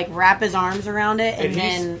to like wrap his arms around it and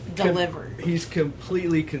then deliver. He's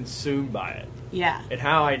completely consumed by it. Yeah. And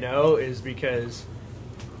how I know is because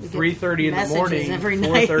 3:30 in the morning,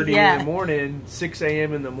 4:30 in the morning, 6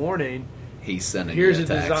 a.m. in the morning, he's sending here's you a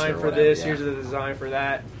design for this, here's a design for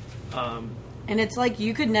that. And it's like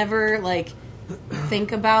you could never like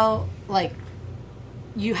think about, like,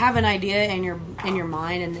 you have an idea in your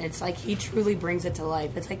mind, and it's like he truly brings it to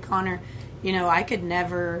life. It's like, Connor, I could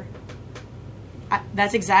never.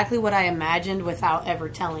 That's exactly what I imagined without ever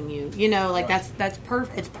telling you. Like, that's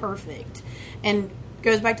perfect. It's perfect, and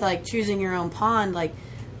goes back to like choosing your own pond. Like,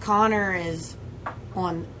 Connor is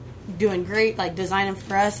on doing great, like designing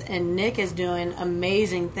for us, and Nick is doing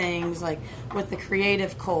amazing things, like with the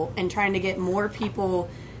creative cult and trying to get more people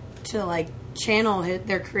to like channel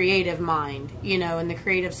their creative mind, and the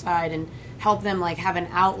creative side, and help them like have an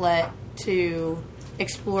outlet to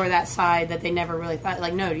explore that side that they never really thought.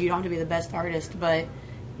 Like, no, you don't have to be the best artist, but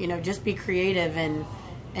just be creative.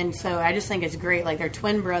 And so I just think it's great. Like, they're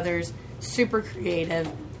twin brothers, super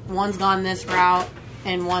creative. One's gone this route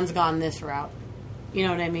and one's gone this route. You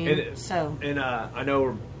know what I mean? I know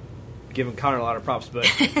we're giving Connor a lot of props, but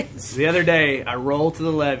the other day I rolled to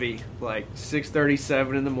the levee like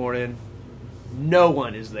 6:37 in the morning. No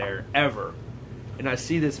one is there ever, and I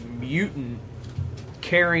see this mutant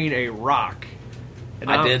carrying a rock. And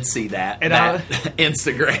I did see that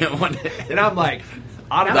Instagram one, and I'm like,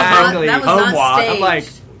 automatically home watch. I'm like,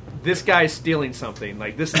 this guy's stealing something.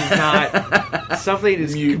 Like, this is not something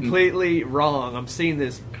is completely wrong. I'm seeing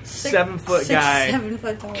this 7-foot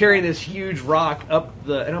guy carrying this huge rock up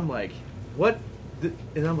and I'm like, what?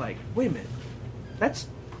 And I'm like, wait a minute, that's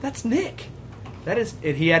Nick. That is,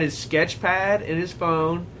 and he had his sketch pad in his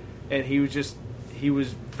phone, and he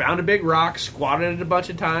was found a big rock, squatted it a bunch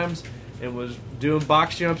of times, and was doing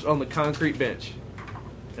box jumps on the concrete bench.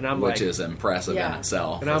 And I'm which is impressive in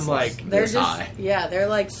itself. And I'm like, they're they're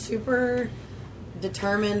like super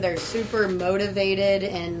determined. They're super motivated,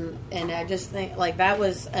 and I just think like that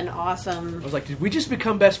was an awesome. I was like, did we just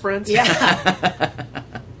become best friends? Yeah.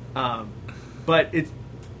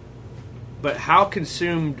 But how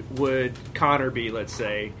consumed would Connor be, let's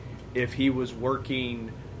say, if he was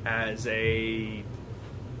working as I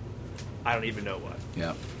don't even know what.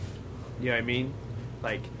 Yeah. You know what I mean?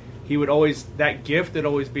 Like, he would always, that gift would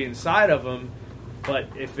always be inside of him, but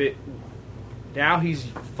now he's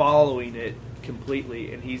following it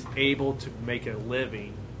completely, and he's able to make a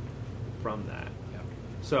living from that. Yeah.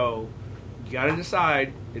 So, you got to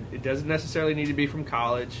decide. It doesn't necessarily need to be from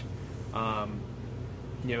college,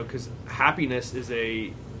 because happiness is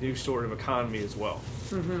a new sort of economy as well.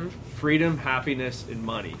 Mm-hmm. Freedom, happiness, and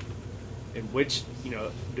money. In which,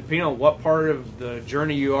 depending on what part of the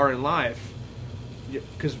journey you are in life,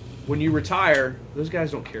 because when you retire, those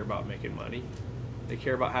guys don't care about making money. They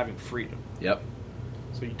care about having freedom. Yep.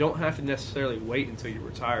 So you don't have to necessarily wait until you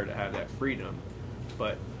retire to have that freedom,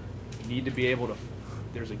 but you need to be able to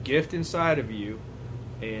there's a gift inside of you,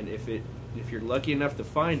 and if you're lucky enough to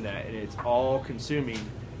find that, and it's all consuming,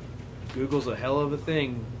 Google's a hell of a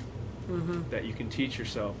thing that you can teach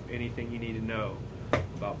yourself anything you need to know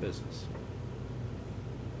about business.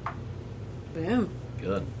 Boom.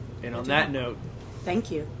 Good. And on that note,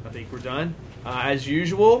 Thank you. I think we're done. As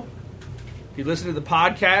usual, if you listen to the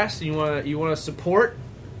podcast and you want to support,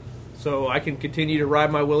 so I can continue to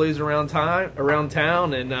ride my willies around town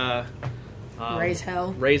and Raise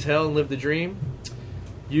hell and live the dream.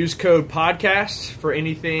 Use code podcast for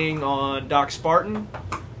anything on Doc Spartan.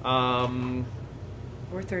 or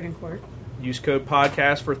Third and Court. Use code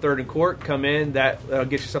podcast for Third and Court. Come in, that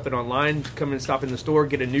gets you something online. Come in and stop in the store,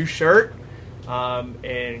 get a new shirt.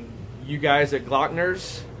 And you guys at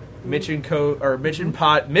Glockner's, mention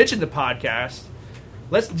the podcast.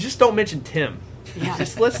 Let's just don't mention Tim. Yeah.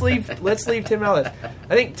 Just let's leave Tim out of this.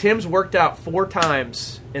 I think Tim's worked out 4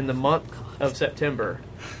 times in the month of September.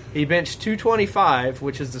 He benched 225,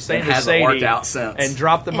 which is the same as Sadie, worked out since. and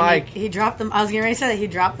dropped the mic. He dropped them. I was getting ready to say that he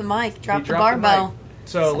dropped the mic, dropped the barbell. mic.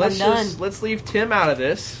 So I'm let's leave Tim out of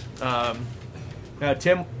this. Now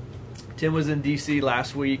Tim was in D.C.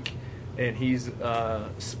 last week, and he's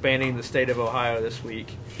spanning the state of Ohio this week.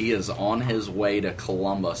 He is on his way to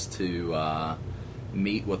Columbus to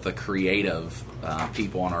meet with the creative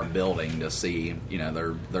people in our building to see,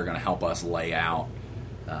 they're going to help us lay out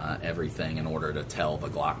everything in order to tell the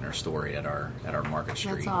Glockner story at our Market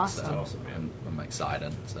Street. That's awesome. So awesome, man. I'm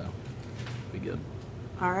excited. So be good.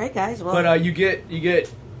 All right, guys. Well, But you get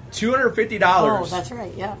 $250 oh, that's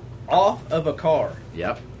right. Yeah. off of a car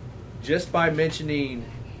Yep. just by mentioning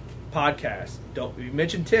podcast. Don't you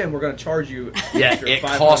mention Tim? We're going to charge you. Yeah, extra it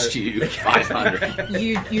 $500. cost you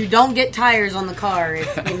 $500. You don't get tires on the car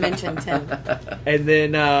if you mention Tim. And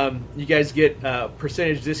then you guys get a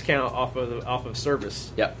percentage discount off of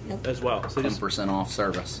service. Yep. As well. So just 10% off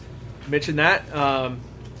service. mention that.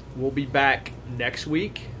 We'll be back next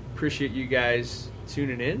week. Appreciate you guys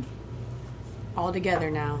tuning in. All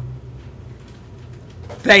together now.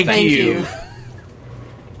 Thank you.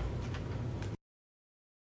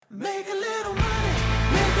 Make a little money,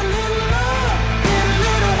 make a little love, get a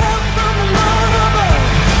little help from the Lord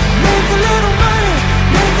above. Make a little money,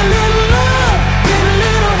 make a little love, get a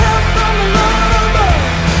little help from the Lord above.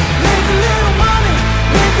 Make a little money,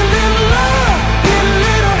 make a little love, get a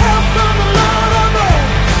little help from the Lord above.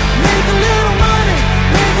 Make a little money,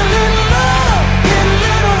 make a little love, get a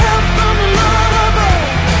little help from the Lord above.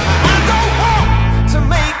 I don't want to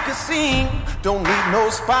make a scene, don't need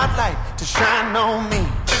no spotlight to shine on me.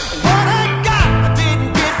 What I got, I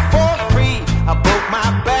didn't get for free. I broke my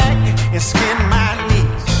back and skinned my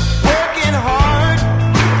knees. Working hard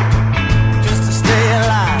just to stay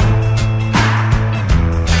alive.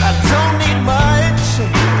 I don't need much,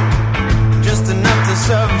 just enough to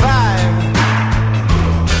survive.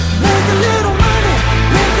 Make a little money,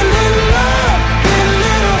 make a little love, get a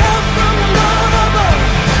little help from the Lord above.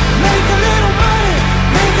 Make a little money,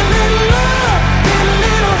 make a little love, get a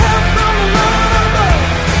little help from the Lord above.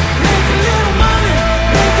 Make a little money,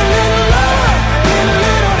 make a little love, get a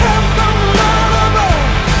little help from the Lord above.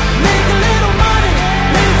 Make a little money,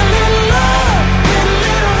 make a little love, get a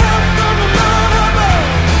little help from the Lord above.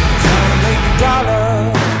 Trying to make a dollar,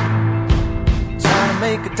 trying to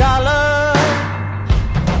make a dollar,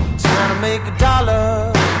 trying to make a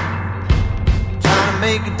dollar, trying to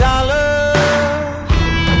make a dollar.